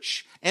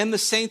church and the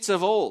saints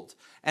of old.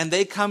 and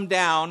they come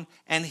down,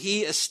 and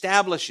he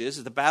establishes,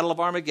 at the Battle of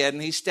Armageddon,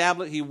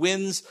 he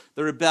wins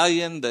the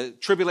rebellion, the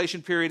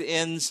tribulation period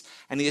ends,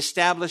 and he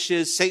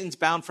establishes, Satan's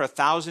bound for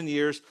 1,000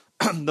 years,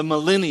 the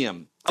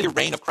millennium, the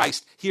reign of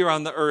Christ here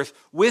on the earth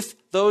with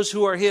those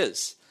who are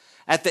his.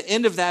 At the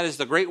end of that is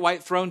the great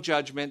white throne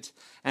judgment,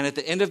 and at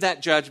the end of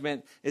that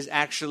judgment is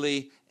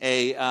actually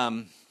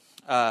a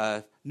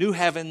new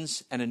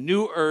heavens and a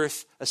new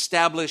earth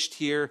established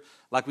here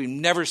like we've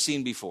never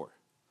seen before.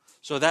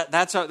 So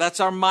that's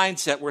our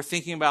mindset. We're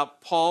thinking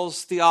about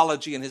Paul's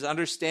theology and his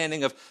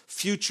understanding of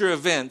future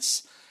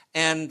events.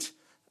 And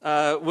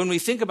when we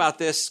think about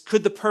this,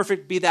 could the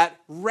perfect be that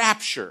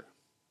rapture?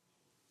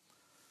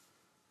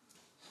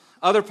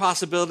 Other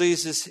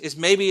possibilities is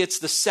maybe it's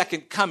the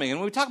second coming. And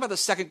when we talk about the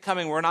second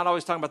coming, we're not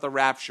always talking about the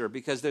rapture,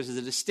 because there's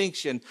a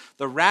distinction.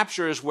 The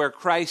rapture is where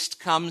Christ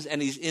comes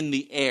and he's in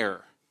the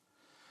air.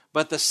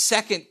 But the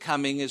second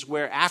coming is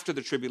where, after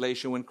the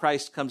tribulation, when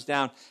Christ comes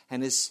down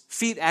and his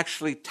feet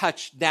actually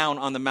touch down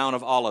on the Mount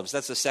of Olives.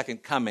 That's the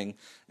second coming.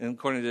 And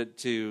according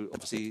to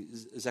obviously,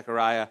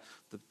 Zechariah,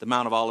 the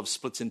Mount of Olives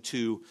splits in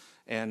two.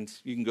 And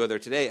you can go there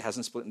today. It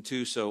hasn't split in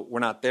two, so we're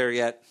not there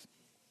yet.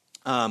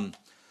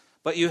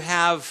 But you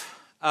have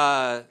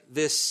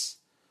this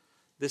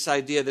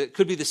idea that it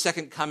could be the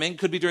second coming,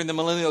 could be during the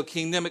millennial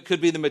kingdom, it could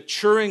be the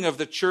maturing of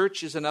the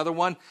church is another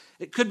one.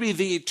 It could be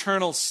the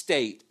eternal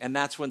state, and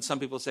that's when some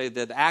people say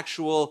that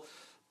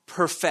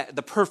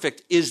the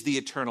perfect is the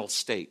eternal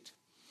state.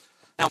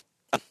 Now,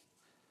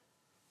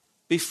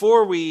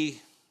 before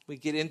we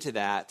get into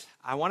that,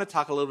 I want to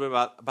talk a little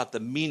bit about the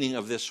meaning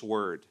of this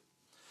word,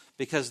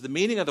 because the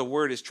meaning of the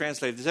word is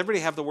translated. Does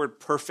everybody have the word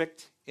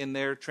perfect in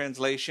their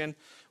translation?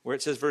 Where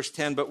it says, verse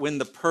 10, but when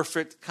the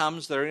perfect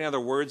comes, are there any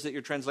other words that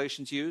your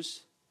translations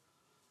use?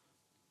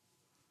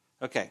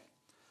 Okay.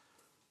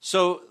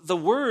 So the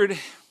word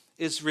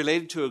is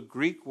related to a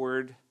Greek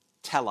word,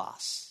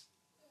 telos.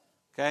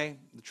 Okay?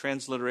 The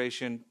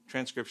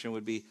transcription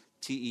would be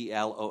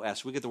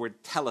T-E-L-O-S. We get the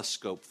word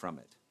telescope from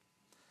it.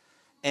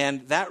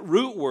 And that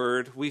root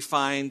word we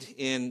find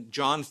in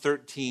John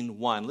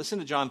 13:1. Listen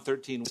to John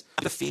 13.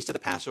 The feast of the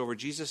Passover,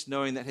 Jesus,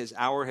 knowing that his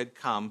hour had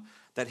come,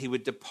 that he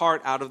would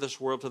depart out of this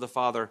world to the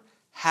Father,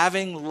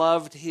 having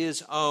loved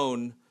his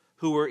own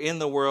who were in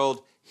the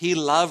world, he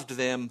loved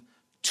them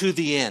to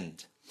the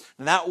end.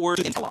 And that word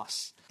is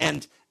telos.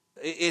 And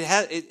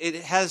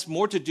it has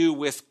more to do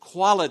with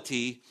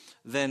quality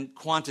than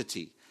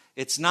quantity.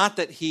 It's not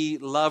that he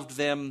loved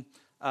them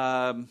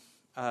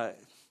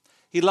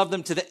he loved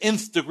them to the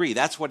nth degree.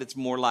 That's what it's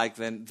more like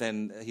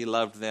than he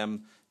loved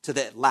them to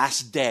the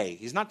last day.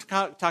 He's not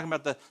talking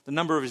about the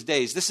number of his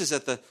days. This is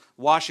at the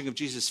washing of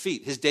Jesus'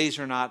 feet. His days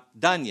are not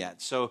done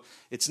yet. So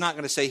it's not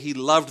going to say he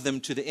loved them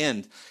to the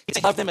end.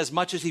 He loved them as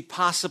much as he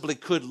possibly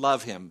could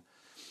love him.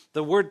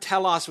 The word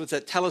telos with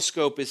that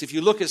telescope is if you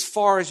look as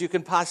far as you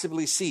can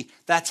possibly see,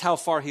 that's how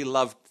far he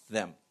loved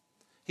them.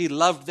 He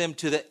loved them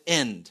to the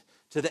end,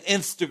 to the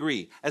nth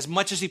degree, as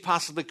much as he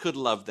possibly could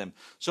love them.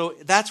 So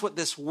that's what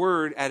this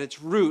word at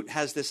its root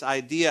has this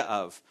idea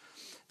of.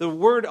 The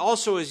word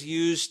also is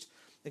used,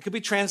 it could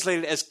be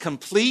translated as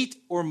complete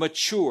or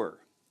mature.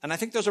 And I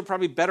think those are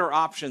probably better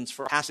options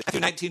for passage.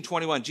 Matthew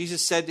 19:21,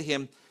 Jesus said to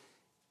him,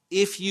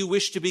 if you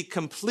wish to be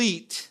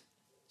complete,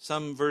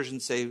 some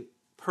versions say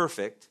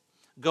perfect,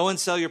 go and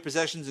sell your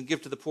possessions and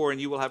give to the poor,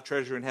 and you will have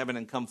treasure in heaven,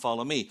 and come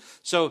follow me.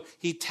 So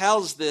he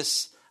tells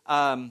this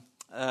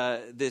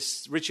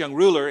rich young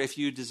ruler, if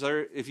you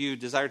desire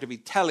to be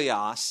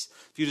teleos,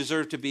 if you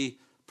deserve to be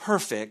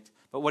perfect,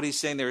 but what he's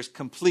saying there is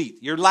complete.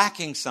 You're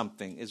lacking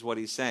something, is what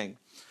he's saying.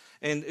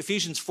 In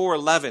Ephesians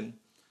 4:11,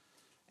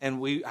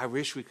 and I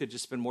wish we could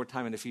just spend more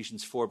time in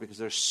Ephesians 4, because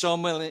there's so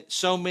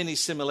many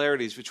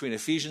similarities between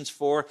Ephesians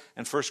 4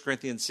 and 1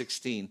 Corinthians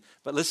 16.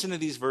 But listen to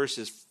these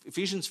verses.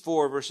 Ephesians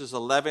 4, verses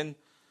 11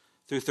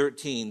 through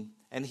 13.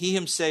 And he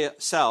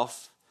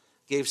himself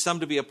gave some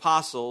to be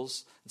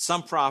apostles, and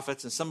some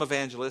prophets, and some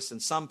evangelists,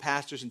 and some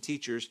pastors and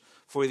teachers,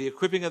 for the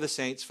equipping of the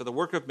saints, for the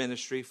work of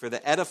ministry, for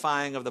the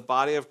edifying of the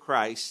body of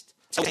Christ.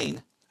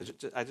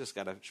 I just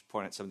got to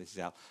point at some of these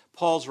out.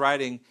 Paul's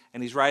writing,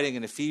 and he's writing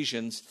in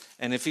Ephesians.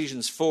 And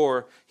Ephesians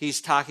 4,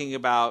 he's talking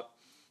about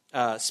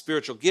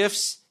spiritual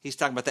gifts. He's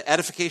talking about the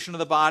edification of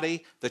the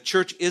body. The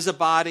church is a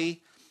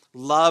body.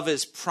 Love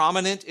is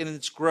prominent in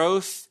its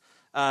growth.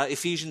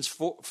 Ephesians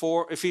 4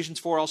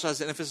 also has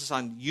an emphasis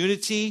on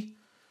unity.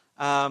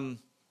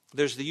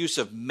 There's the use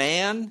of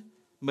man,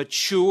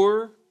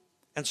 mature.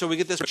 And so we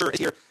get this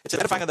here. It's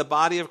edifying of the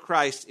body of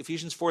Christ,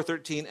 Ephesians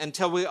 4:13,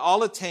 until we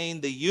all attain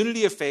the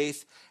unity of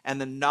faith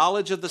and the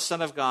knowledge of the Son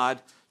of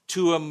God,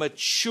 to a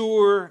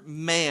mature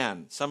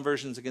man. Some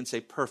versions again say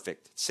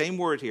perfect. Same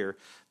word here.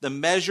 The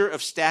measure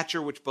of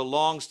stature which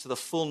belongs to the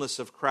fullness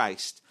of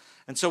Christ.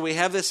 And so we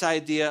have this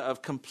idea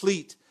of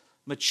complete,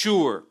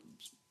 mature,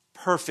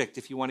 perfect,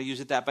 if you want to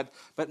use it that,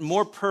 but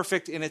more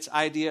perfect in its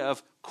idea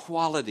of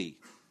quality.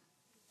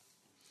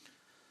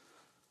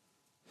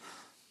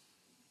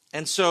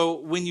 And so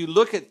when you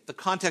look at the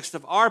context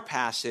of our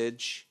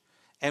passage,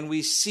 and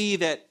we see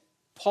that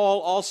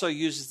Paul also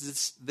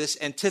uses this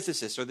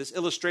antithesis or this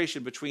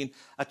illustration between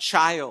a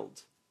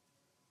child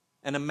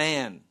and a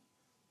man.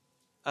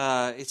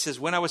 It says,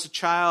 when I was a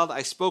child,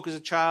 I spoke as a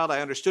child,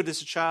 I understood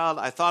as a child,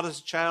 I thought as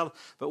a child,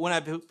 but when I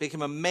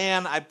became a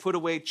man, I put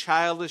away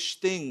childish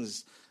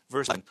things.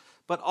 Verse 11.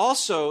 But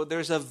also,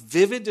 there's a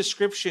vivid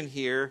description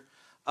here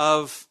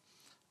of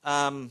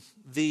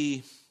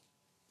this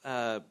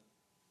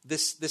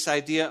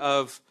idea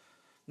of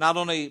not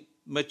only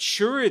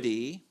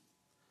maturity,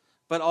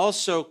 but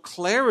also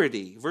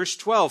clarity. Verse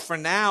 12, for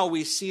now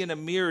we see in a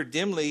mirror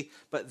dimly,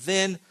 but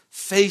then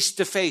face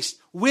to face.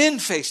 When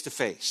face to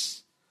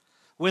face?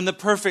 When the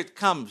perfect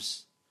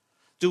comes.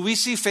 Do we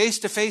see face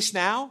to face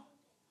now?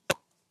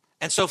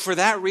 And so for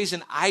that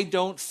reason, I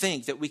don't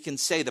think that we can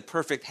say the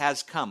perfect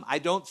has come. I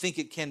don't think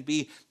it can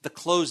be the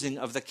closing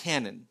of the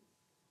canon.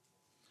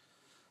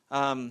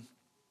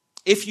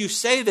 If you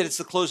say that it's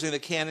the closing of the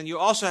canon, you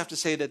also have to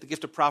say that the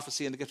gift of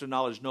prophecy and the gift of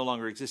knowledge no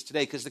longer exist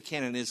today because the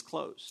canon is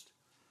closed.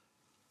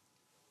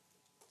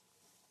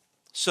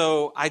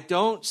 So I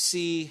don't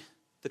see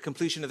the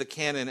completion of the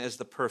canon as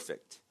the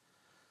perfect.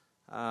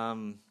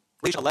 Revelation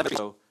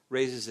 11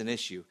 raises an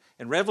issue.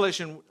 In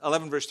Revelation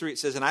 11 verse 3 it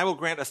says, and I will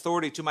grant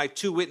authority to my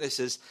 2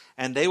 witnesses,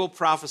 and they will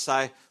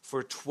prophesy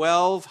for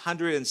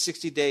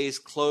 1,260 days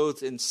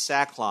clothed in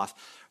sackcloth.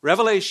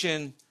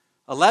 Revelation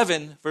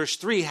 11 verse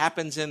 3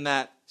 happens in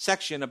that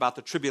section about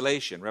the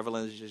tribulation,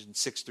 Revelation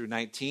 6 through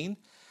 19.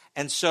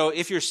 And so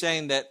if you're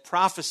saying that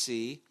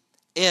prophecy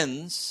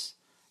ends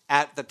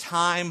at the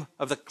time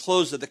of the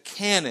close of the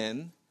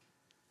canon,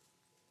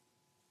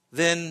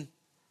 then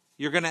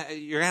you're gonna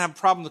have a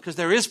problem because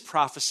there is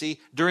prophecy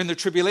during the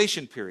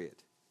tribulation period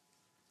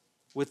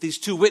with these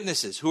 2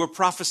 witnesses who are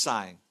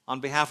prophesying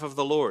on behalf of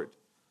the Lord.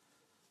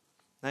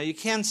 Now you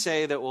can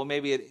say that, well,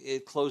 maybe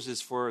it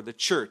closes for the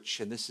church,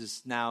 and this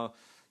is now,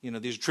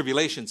 these are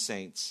tribulation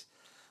saints.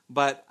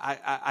 But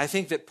I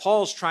think that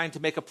Paul's trying to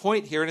make a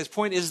point here, and his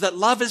point is that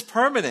love is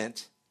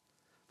permanent,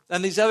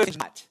 and these other things are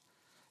not.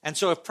 And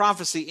so if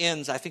prophecy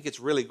ends, I think it's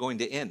really going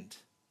to end.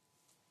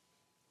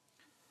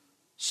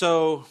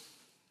 So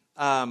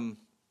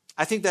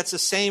I think that's the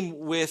same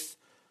with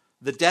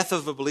the death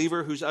of a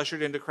believer who's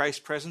ushered into Christ's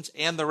presence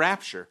and the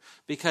rapture.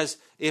 Because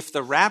if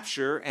the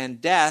rapture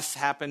and death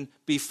happen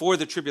before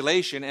the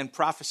tribulation and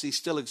prophecy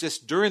still exists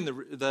during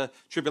the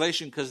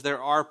tribulation because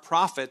there are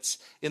prophets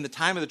in the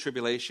time of the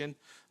tribulation,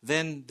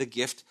 then the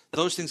gift,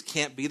 those things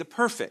can't be the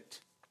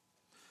perfect.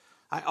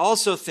 I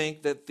also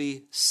think that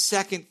the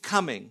second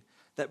coming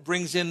that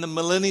brings in the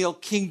millennial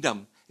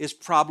kingdom is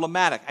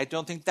problematic. I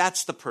don't think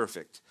that's the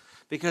perfect.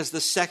 Because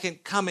the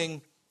second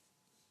coming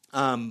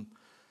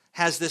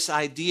has this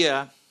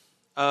idea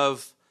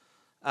of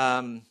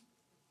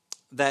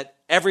that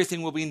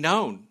everything will be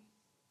known,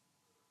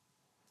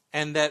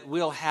 and that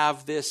we'll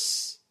have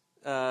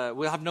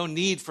no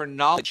need for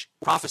knowledge.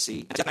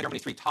 Prophecy, and Jeremiah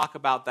 23 talk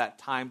about that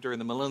time during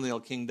the millennial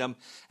kingdom,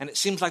 and it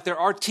seems like there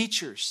are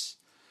teachers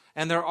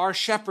and there are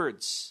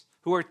shepherds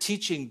who are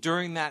teaching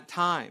during that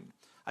time.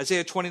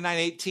 Isaiah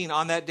 29:18,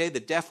 on that day the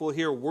deaf will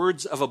hear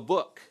words of a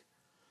book.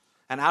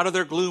 And out of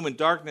their gloom and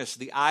darkness,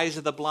 the eyes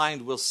of the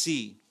blind will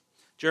see.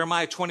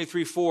 Jeremiah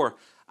 23:4,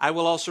 I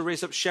will also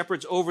raise up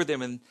shepherds over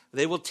them, and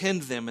they will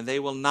tend them, and they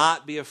will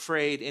not be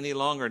afraid any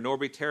longer, nor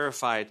be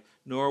terrified,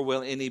 nor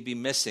will any be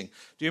missing.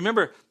 Do you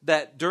remember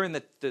that during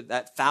that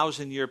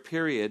 1,000-year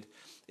period,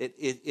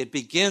 it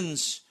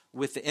begins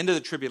with the end of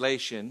the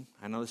tribulation?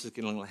 I know this is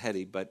getting a little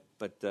heady, but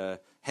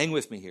hang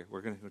with me here. We're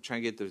going to try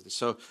and get through this.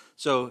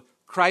 So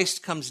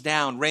Christ comes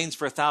down, reigns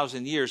for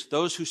 1,000 years.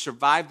 Those who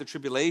survive the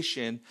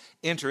tribulation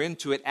enter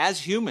into it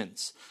as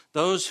humans.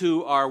 Those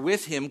who are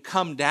with him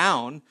come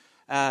down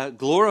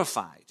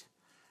glorified.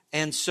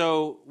 And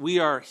so we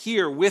are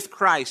here with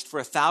Christ for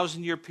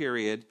 1,000-year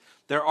period.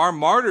 There are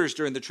martyrs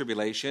during the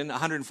tribulation,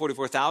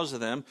 144,000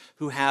 of them,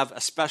 who have a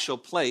special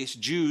place.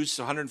 Jews,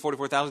 so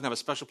 144,000 have a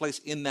special place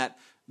in that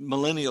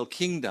millennial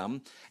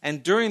kingdom.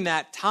 And during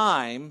that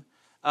time,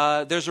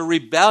 there's a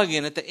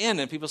rebellion at the end.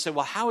 And people say,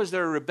 well, how is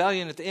there a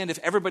rebellion at the end if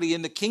everybody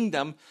in the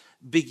kingdom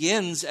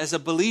begins as a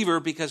believer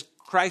because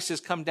Christ has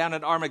come down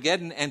at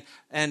Armageddon and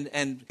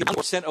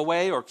sent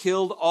away or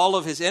killed all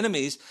of his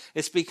enemies?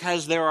 It's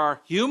because there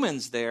are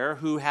humans there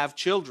who have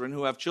children,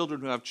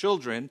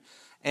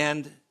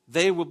 and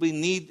they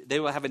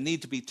will have a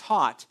need to be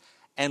taught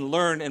and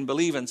learn and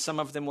believe, and some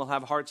of them will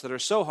have hearts that are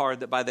so hard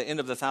that by the end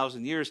of the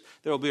 1,000 years,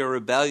 there will be a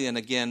rebellion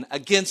again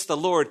against the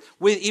Lord,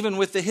 even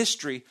with the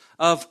history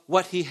of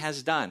what he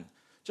has done.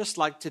 Just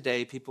like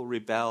today, people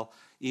rebel,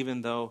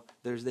 even though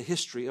there's the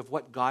history of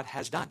what God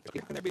has done.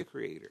 How can there be a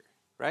creator,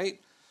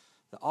 right?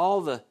 All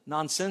the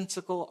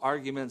nonsensical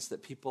arguments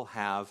that people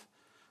have,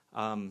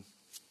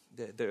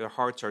 their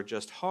hearts are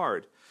just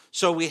hard.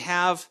 So we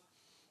have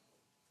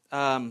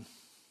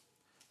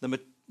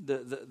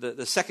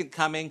the second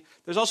coming.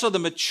 There's also the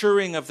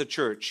maturing of the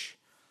church.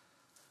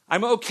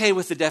 I'm okay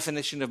with the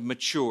definition of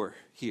mature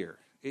here.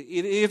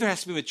 It either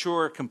has to be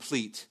mature or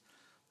complete.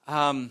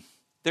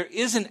 There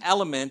is an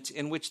element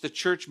in which the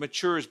church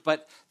matures,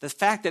 but the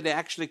fact that it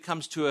actually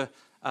comes to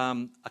a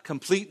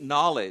complete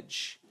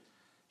knowledge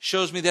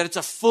shows me that it's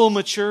a full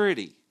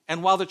maturity.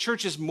 And while the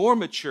church is more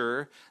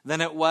mature than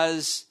it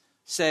was,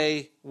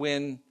 say,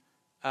 when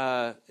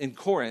in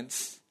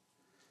Corinth,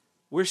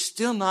 we're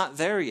still not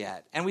there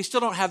yet. And we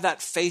still don't have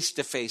that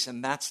face-to-face.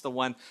 And that's the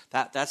one,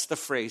 that's the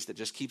phrase that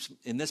just keeps,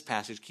 in this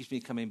passage, keeps me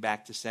coming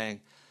back to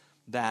saying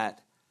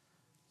that,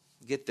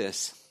 get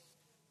this,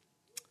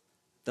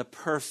 the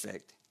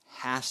perfect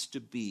has to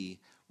be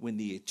when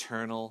the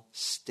eternal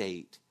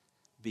state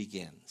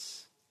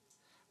begins.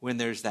 When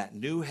there's that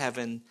new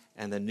heaven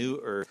and the new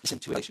earth. Listen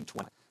to Revelation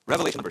 20.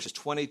 Revelation verses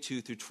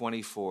 22 through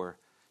 24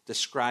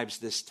 describes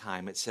this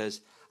time. It says,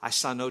 I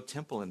saw no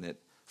temple in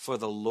it, for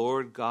the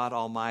Lord God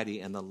Almighty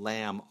and the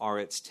Lamb are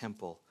its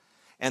temple.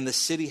 And the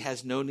city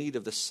has no need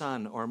of the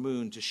sun or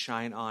moon to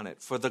shine on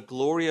it, for the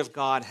glory of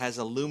God has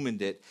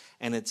illumined it,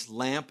 and its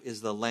lamp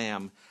is the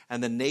Lamb.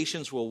 And the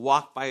nations will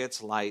walk by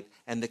its light,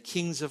 and the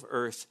kings of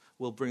earth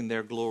will bring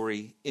their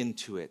glory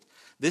into it.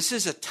 This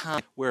is a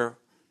time where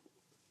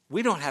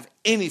we don't have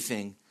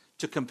anything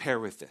to compare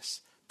with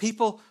this.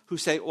 People who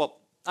say, well,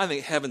 I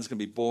think heaven's going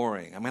to be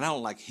boring. I mean, I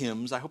don't like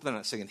hymns. I hope they're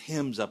not singing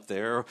hymns up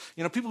there. Or,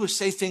 people who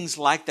say things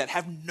like that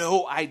have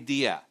no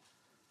idea.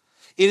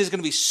 It is going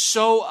to be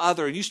so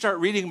other. And you start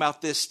reading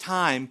about this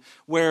time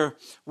where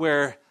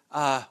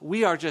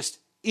we are just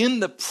in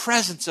the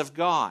presence of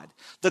God.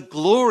 The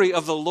glory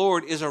of the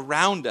Lord is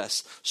around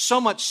us,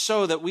 so much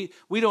so that we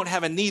don't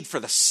have a need for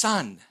the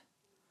sun.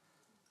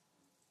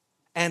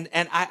 And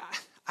I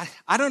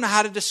don't know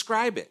how to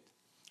describe it.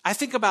 I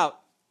think about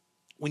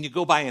when you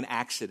go by an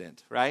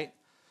accident, right?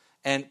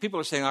 And people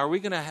are saying, are we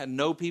going to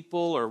know people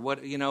or what,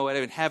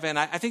 in heaven?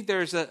 I think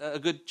there's a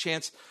good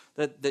chance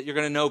that you're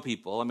going to know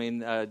people. I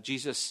mean,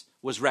 Jesus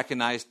was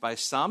recognized by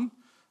some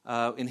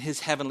in his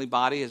heavenly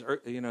body,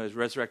 his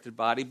resurrected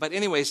body. But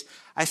anyways,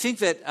 I think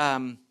that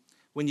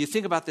when you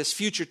think about this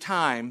future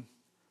time,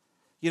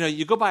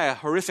 you go by a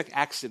horrific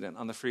accident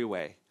on the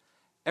freeway.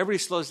 Everybody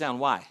slows down.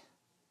 Why?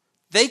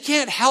 They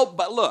can't help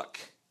but look.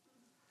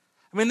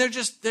 I mean, there's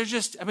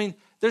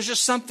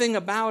just something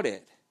about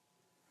it.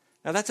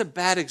 Now, that's a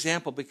bad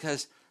example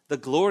because the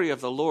glory of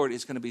the Lord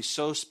is going to be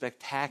so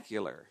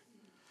spectacular.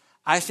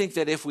 I think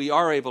that if we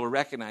are able to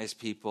recognize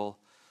people,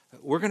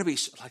 we're going to be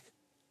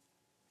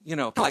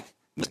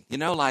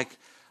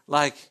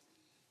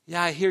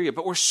yeah, I hear you,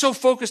 but we're so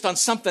focused on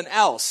something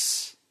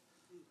else,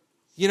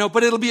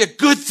 but it'll be a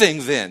good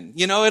thing then.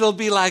 It'll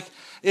be like,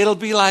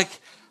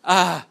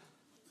 yeah,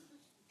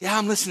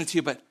 I'm listening to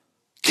you, but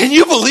can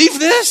you believe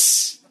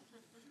this?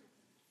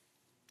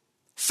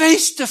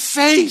 Face to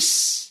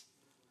face.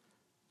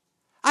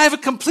 I have a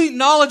complete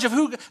knowledge of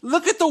who.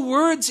 Look at the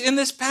words in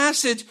this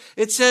passage.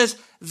 It says,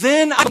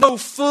 then I know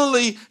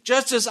fully,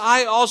 just as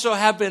I also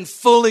have been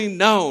fully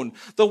known.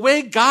 The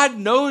way God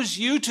knows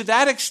you, to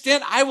that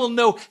extent, I will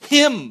know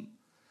him.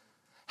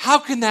 How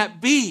can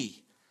that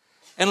be?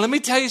 And let me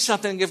tell you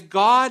something. If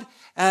God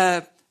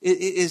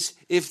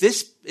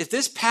if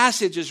this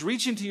passage is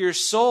reaching to your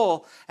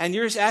soul and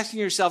you're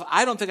asking yourself,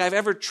 I don't think I've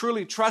ever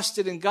truly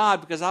trusted in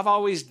God because I've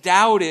always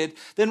doubted,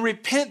 then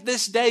repent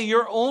this day.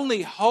 Your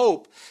only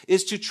hope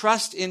is to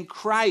trust in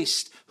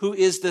Christ, who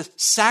is the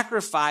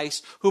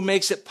sacrifice, who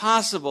makes it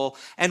possible.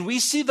 And we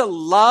see the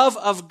love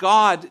of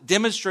God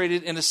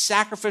demonstrated in a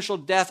sacrificial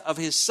death of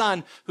his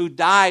son who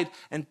died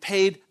and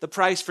paid the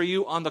price for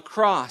you on the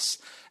cross.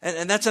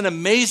 And that's an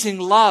amazing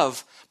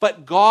love.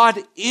 But God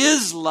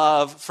is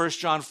love, 1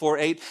 John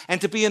 4:8.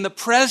 And to be in the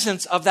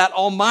presence of that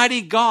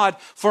almighty God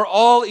for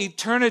all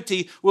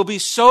eternity will be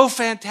so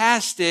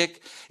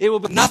fantastic. It will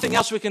be nothing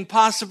else we can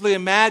possibly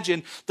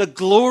imagine. The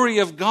glory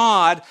of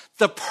God,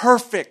 the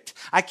perfect.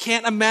 I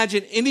can't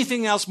imagine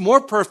anything else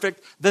more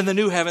perfect than the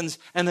new heavens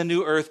and the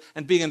new earth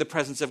and being in the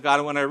presence of God.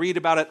 And when I read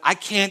about it, I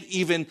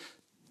don't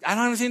have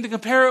anything to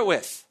compare it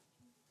with.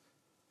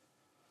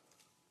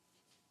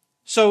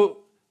 So,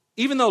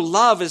 even though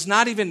love is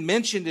not even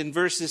mentioned in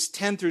verses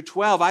 10 through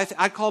 12,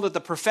 I called it the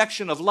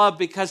perfection of love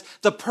because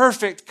the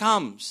perfect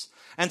comes.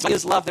 And so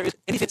is love.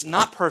 Anything that's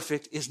not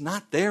perfect is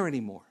not there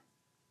anymore.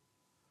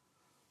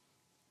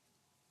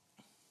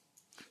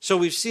 So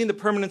we've seen the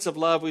permanence of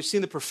love. We've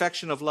seen the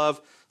perfection of love.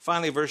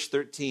 Finally, verse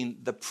 13,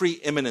 the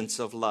preeminence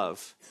of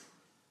love.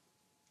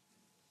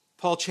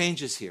 Paul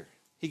changes here.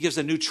 He gives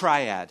a new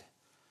triad.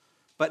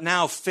 But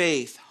now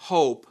faith,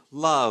 hope,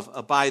 love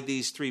abide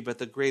these three, but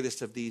the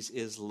greatest of these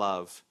is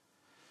love.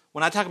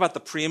 When I talk about the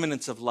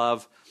preeminence of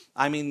love,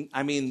 I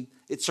mean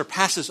it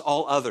surpasses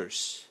all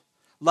others.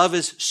 Love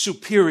is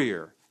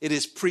superior. It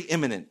is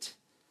preeminent.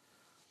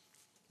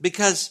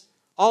 Because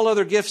all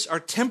other gifts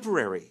are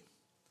temporary.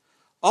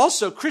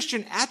 Also,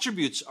 Christian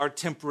attributes are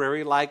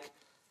temporary, like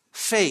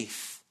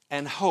faith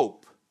and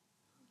hope.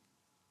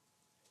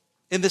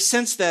 In the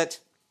sense that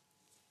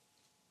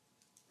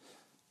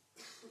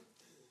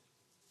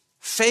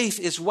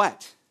faith is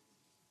what?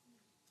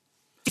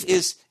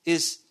 Faith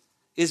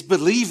is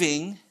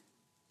believing,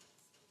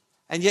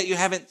 and yet it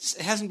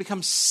hasn't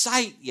become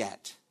sight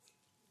yet.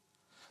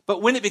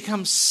 But when it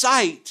becomes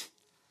sight,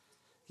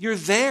 you're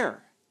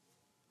there.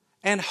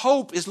 And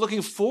hope is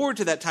looking forward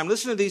to that time.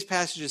 Listen to these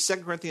passages, 2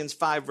 Corinthians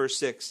 5, verse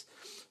 6.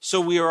 So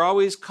we are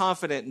always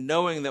confident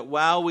knowing that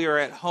while we are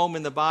at home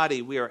in the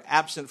body, we are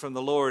absent from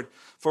the Lord.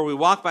 For we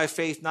walk by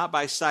faith, not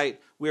by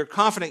sight. We are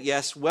confident,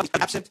 yes, well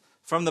absent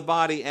from the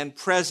body and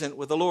present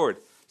with the Lord.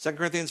 2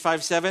 Corinthians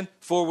 5:7,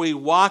 for we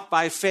walk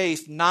by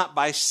faith, not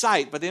by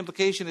sight. But the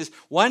implication is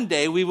one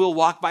day we will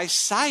walk by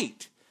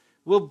sight.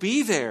 We'll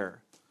be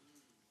there.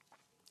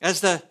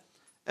 As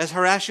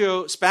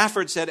Horatio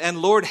Spafford said,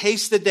 and Lord,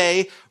 haste the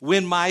day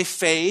when my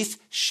faith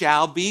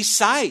shall be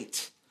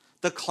sight.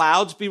 The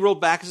clouds be rolled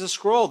back as a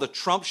scroll. The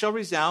trump shall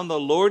resound. The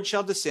Lord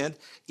shall descend.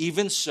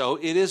 Even so,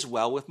 it is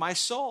well with my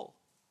soul.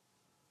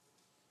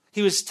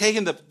 He was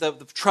taking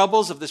the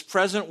troubles of this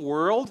present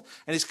world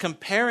and he's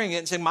comparing it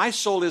and saying, my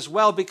soul is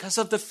well because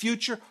of the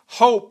future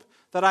hope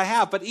that I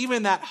have. But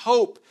even that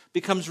hope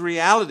becomes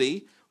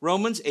reality.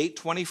 Romans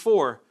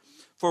 8:24.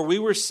 For we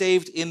were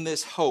saved in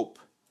this hope.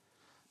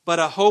 But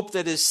a hope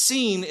that is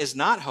seen is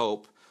not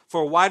hope.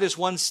 For why does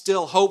one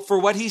still hope for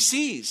what he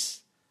sees?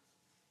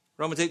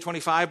 Romans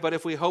 8:25, but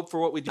if we hope for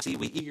what we do see,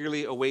 we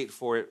eagerly await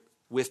for it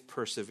with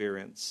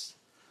perseverance.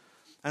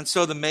 And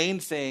so the main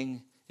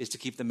thing is to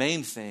keep the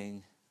main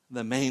thing,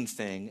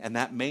 and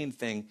that main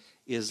thing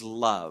is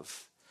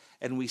love.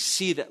 And we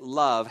see that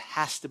love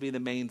has to be the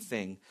main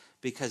thing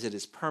because it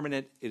is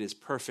permanent, it is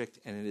perfect,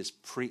 and it is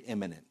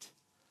preeminent.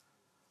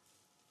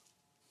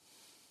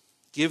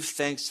 Give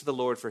thanks to the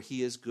Lord, for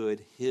he is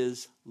good.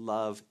 His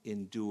love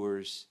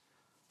endures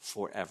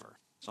forever.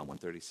 Psalm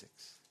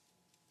 136.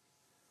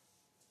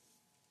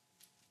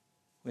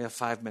 We have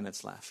 5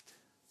 minutes left.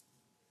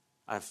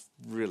 I've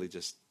really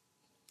just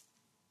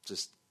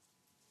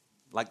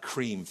like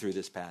creamed through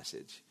this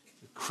passage.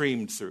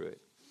 Creamed through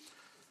it.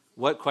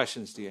 What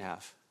questions do you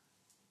have?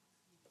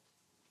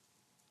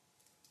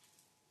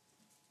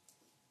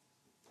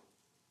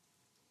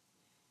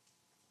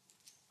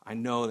 I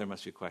know there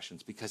must be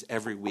questions because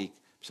every week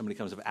somebody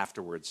comes up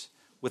afterwards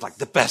with like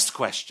the best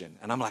question.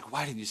 And I'm like,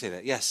 why didn't you say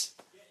that? Yes?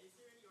 Yeah, is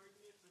there any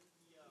argument for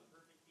the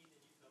perfect being the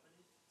new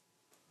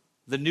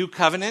covenant? The new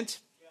covenant?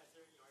 Yeah, is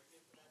there any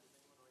argument for that?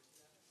 Does anyone argue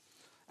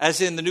that?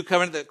 As in the new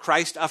covenant that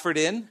Christ ushered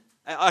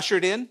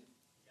in?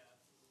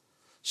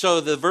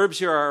 So the verbs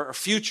here are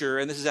future,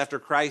 and this is after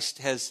Christ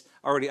has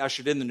already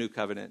ushered in the new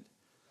covenant.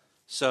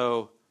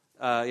 So,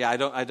 I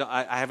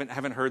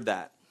haven't heard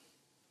that.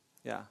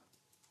 Yeah.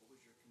 What was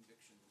your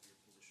conviction of your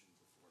position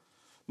before?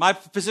 My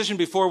position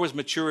before was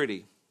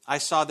maturity. I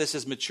saw this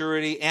as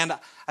maturity, and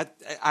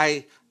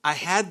I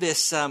had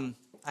this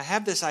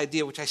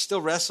idea, which I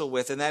still wrestle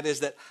with, and that is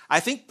that I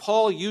think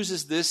Paul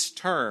uses this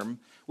term,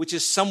 which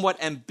is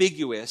somewhat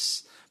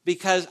ambiguous,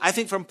 because I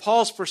think from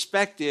Paul's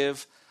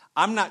perspective,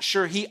 I'm not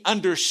sure he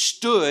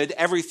understood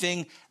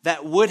everything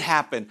that would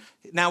happen.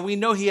 Now, we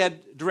know he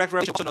had direct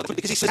revelation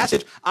because he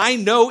says, I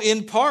know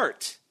in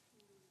part.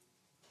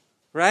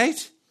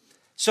 Right?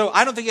 So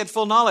I don't think he had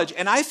full knowledge.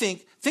 And I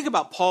think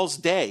about Paul's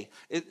day.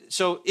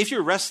 So if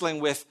you're wrestling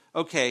with,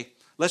 okay,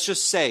 let's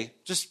just say,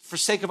 just for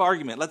sake of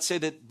argument, let's say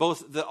that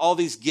all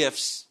these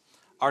gifts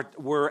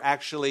were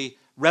actually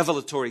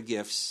revelatory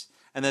gifts,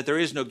 and that there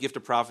is no gift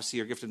of prophecy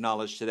or gift of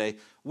knowledge today.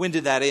 When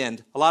did that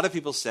end? A lot of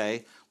people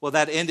say, well,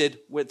 that ended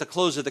with the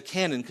close of the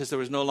canon because there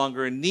was no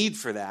longer a need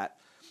for that.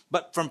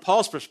 But from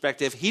Paul's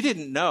perspective, he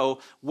didn't know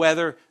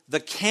whether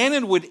the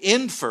canon would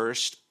end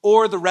first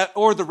or the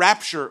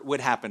rapture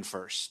would happen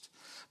first.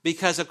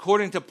 Because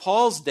according to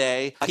Paul's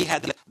day,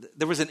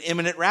 there was an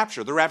imminent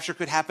rapture. The rapture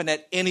could happen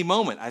at any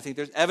moment. I think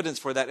there's evidence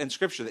for that in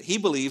Scripture, that he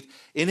believed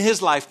in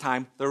his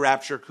lifetime the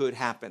rapture could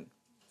happen.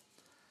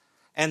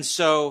 And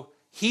so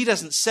he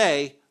doesn't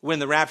say when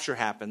the rapture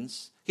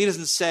happens. He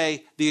doesn't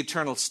say the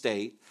eternal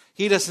state.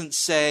 He doesn't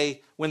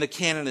say when the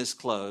canon is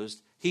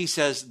closed. He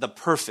says the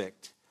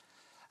perfect.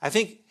 I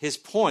think his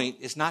point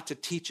is not to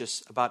teach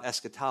us about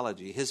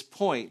eschatology. His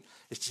point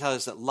is to tell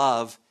us that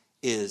love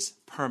is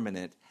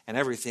permanent and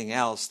everything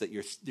else that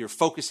you're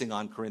focusing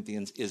on,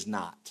 Corinthians, is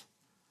not.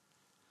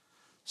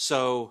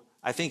 So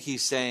I think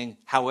he's saying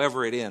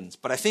however it ends.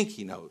 But I think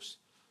he knows.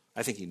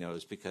 I think he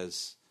knows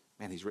because,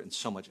 man, he's written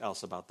so much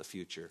else about the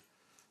future.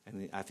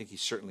 And I think he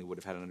certainly would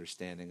have had an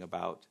understanding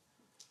about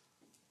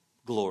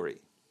glory.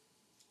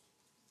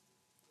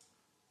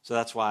 So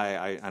that's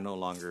why I no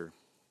longer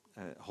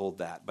hold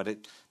that. But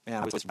I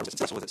was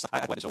successful with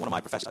it. So one of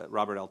my professors,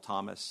 Robert L.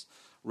 Thomas,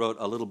 wrote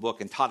a little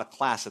book and taught a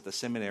class at the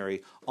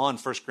seminary on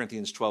 1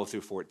 Corinthians 12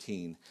 through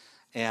 14,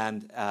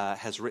 and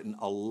has written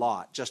a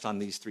lot just on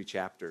these 3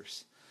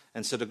 chapters.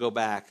 And so to go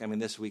back,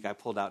 this week I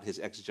pulled out his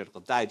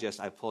Exegetical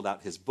Digest. I pulled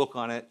out his book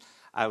on it.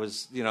 I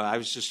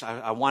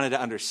wanted to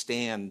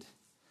understand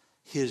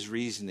his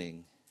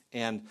reasoning.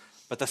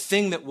 But the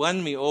thing that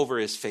won me over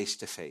is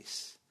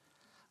face-to-face.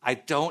 I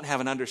don't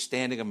have an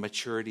understanding of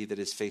maturity that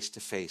is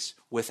face-to-face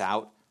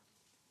without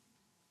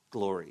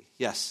glory.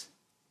 Yes?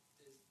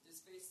 Does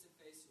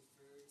face-to-face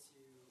refer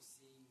to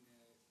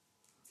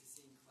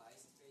seeing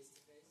Christ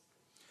face-to-face?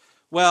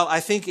 Well, I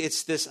think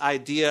it's this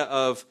idea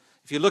of,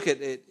 if you look at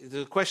it,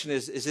 the question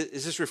is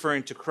this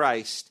referring to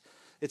Christ?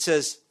 It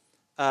says,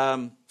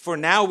 For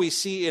now we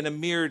see in a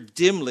mirror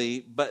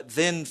dimly, but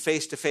then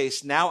face to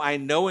face. Now I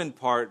know in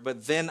part,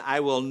 but then I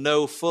will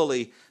know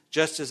fully,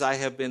 just as I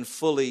have been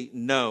fully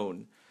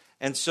known.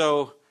 And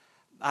so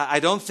I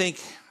don't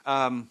think,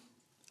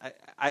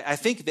 I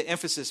think the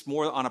emphasis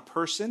more on a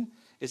person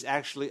is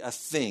actually a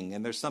thing.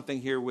 And there's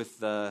something here with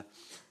the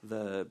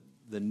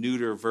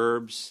neuter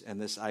verbs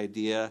and this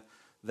idea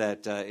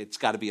that it's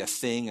got to be a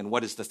thing. And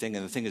what is the thing?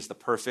 And the thing is the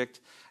perfect.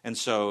 And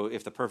so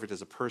if the perfect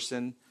is a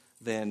person,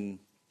 then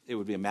it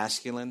would be a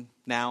masculine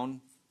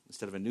noun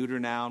instead of a neuter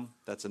noun.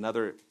 That's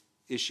another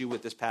issue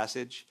with this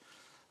passage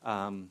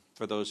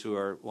for those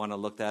who want to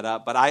look that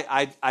up. But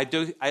I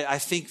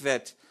think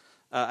that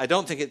I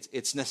don't think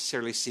it's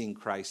necessarily seeing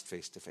Christ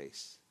face to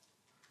face.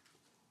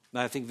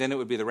 I think then it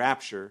would be the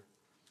rapture,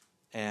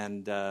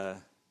 and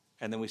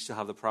then we still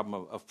have the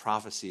problem of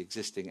prophecy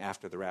existing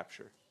after the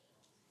rapture.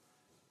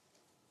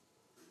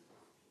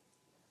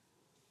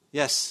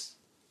 Yes.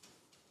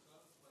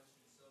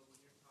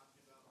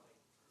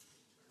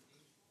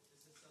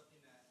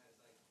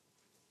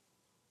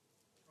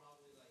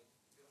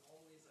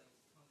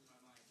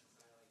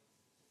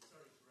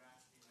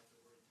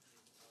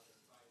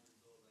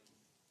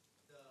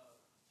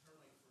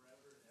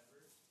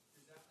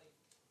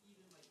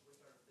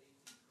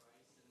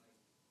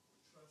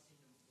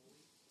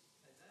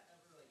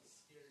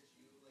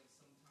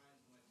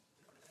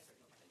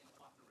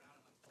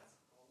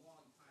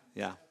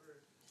 Yeah.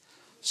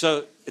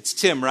 So it's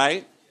Tim,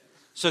 right?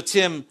 So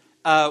Tim,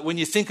 when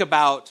you think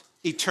about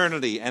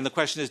eternity, and the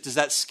question is, does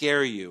that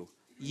scare you?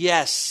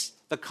 Yes,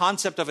 the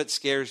concept of it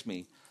scares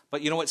me.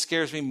 But you know what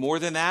scares me more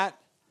than that?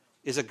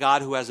 Is a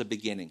God who has a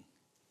beginning.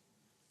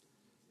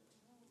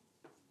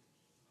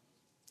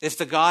 If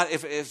the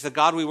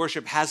God we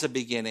worship has a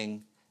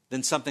beginning,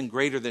 then something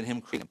greater than him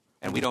created him.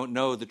 And we don't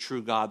know the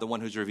true God, the one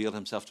who's revealed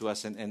himself to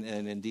us, and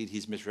indeed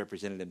he's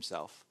misrepresented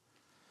himself.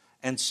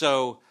 And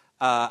so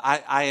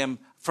I am,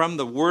 from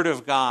the Word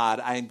of God,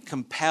 I am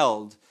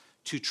compelled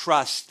to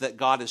trust that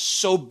God is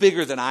so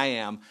bigger than I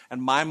am.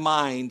 And my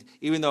mind,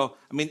 even though,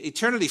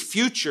 eternity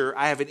future,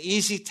 I have an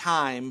easier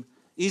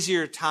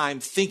time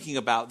thinking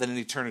about than an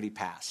eternity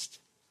past.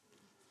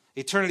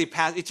 Eternity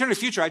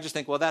future, I just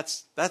think, well,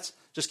 that's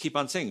just keep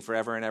on singing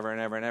forever and ever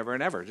and ever and ever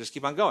and ever. Just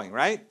keep on going,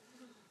 right?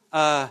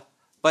 But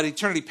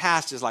eternity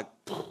past is like,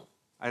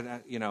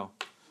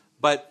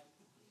 But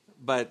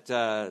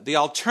the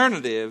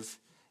alternative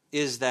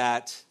is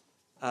that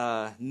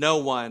no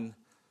one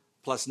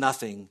plus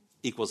nothing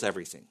equals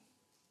everything.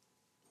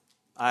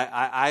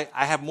 I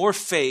have more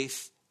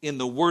faith in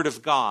the Word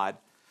of God,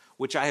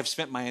 which I have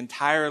spent my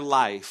entire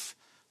life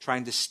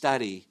trying to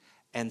study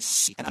and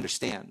see and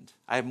understand.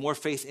 I have more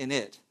faith in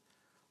it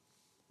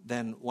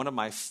than one of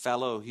my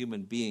fellow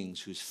human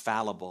beings who's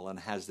fallible and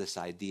has this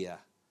idea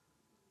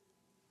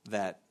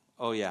that,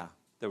 oh yeah,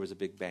 there was a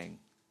big bang.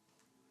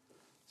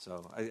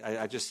 So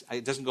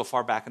it doesn't go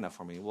far back enough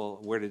for me. Well,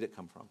 where did it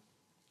come from?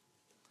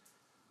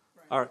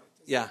 Right. All right.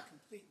 Yeah.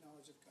 Complete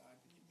knowledge of God,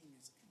 you mean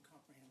is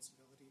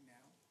incomprehensibility now?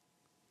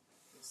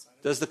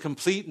 Does the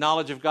complete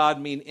knowledge of God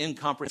mean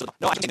incomprehensible?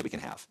 No, I think that we can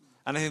have.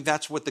 And I think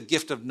that's what the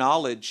gift of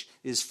knowledge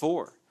is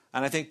for.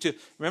 And I think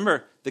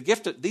remember,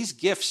 these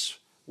gifts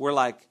were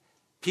like,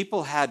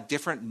 people had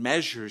different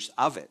measures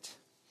of it.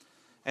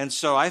 And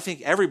so I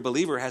think every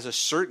believer has a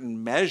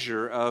certain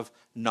measure of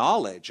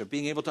knowledge, of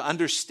being able to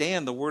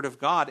understand the Word of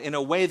God in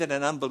a way that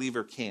an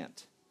unbeliever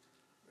can't.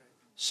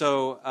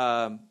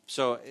 So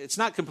it's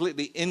not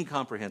completely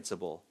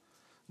incomprehensible,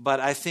 but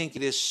I think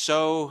it is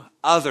so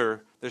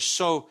other. It's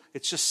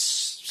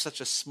just such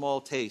a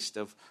small taste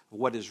of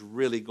what is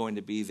really going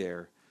to be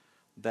there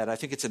that I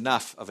think it's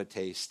enough of a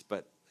taste.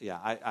 But yeah,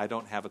 I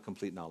don't have a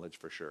complete knowledge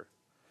for sure.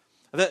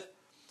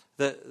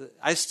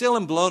 I still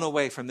am blown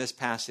away from this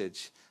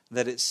passage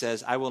that it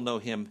says, I will know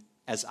him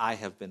as I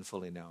have been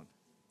fully known.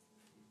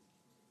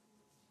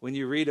 When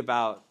you read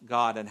about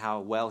God and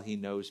how well he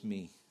knows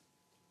me,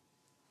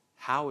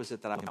 how is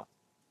it that I know?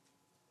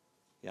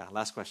 Yeah,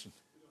 last question.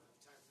 We don't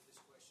have time for this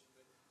question,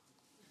 but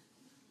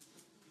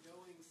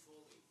knowing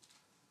fully,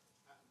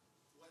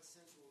 what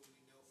sense will we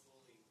know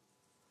fully,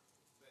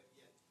 but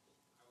yet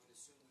I would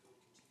assume we would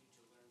continue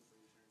to learn for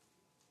eternity?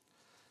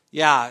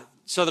 Yeah,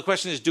 so the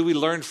question is, do we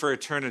learn for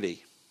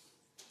eternity?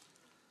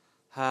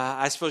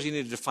 I suppose you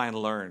need to define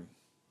learn.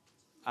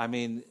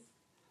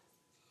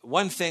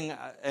 One thing,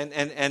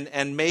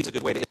 and maybe it's a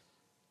good way to,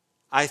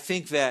 I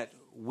think that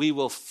we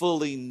will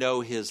fully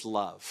know his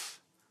love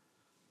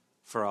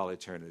for all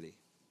eternity.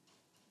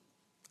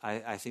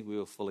 I think we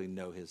will fully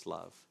know his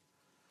love.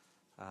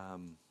 I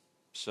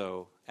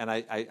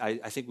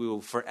think we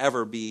will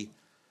forever be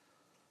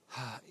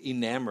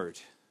enamored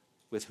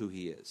with who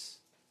he is.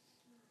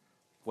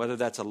 Whether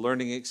that's a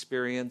learning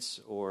experience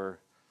or,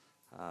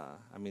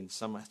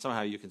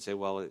 somehow you can say,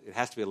 well, it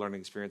has to be a learning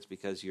experience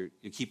because you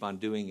keep on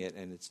doing it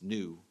and it's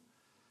new.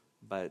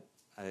 But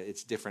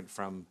it's different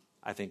from,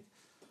 I think,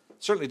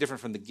 certainly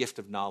different from the gift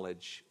of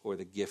knowledge or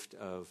the gift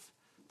of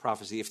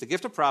prophecy. If the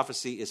gift of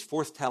prophecy is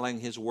forthtelling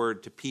his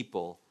word to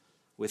people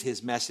with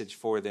his message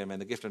for them,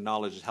 and the gift of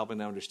knowledge is helping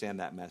them understand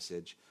that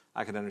message,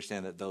 I can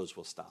understand that those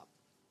will stop.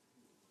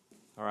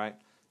 All right?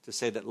 To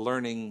say that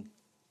learning,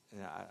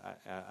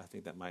 I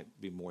think that might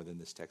be more than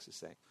this text is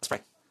saying. Let's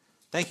pray.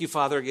 Thank you,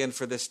 Father, again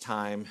for this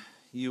time.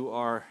 You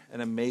are an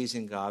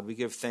amazing God. We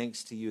give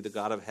thanks to you, the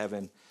God of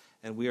heaven,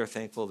 and we are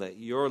thankful that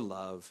your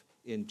love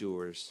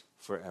endures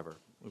forever.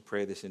 We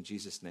pray this in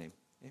Jesus' name.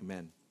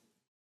 Amen.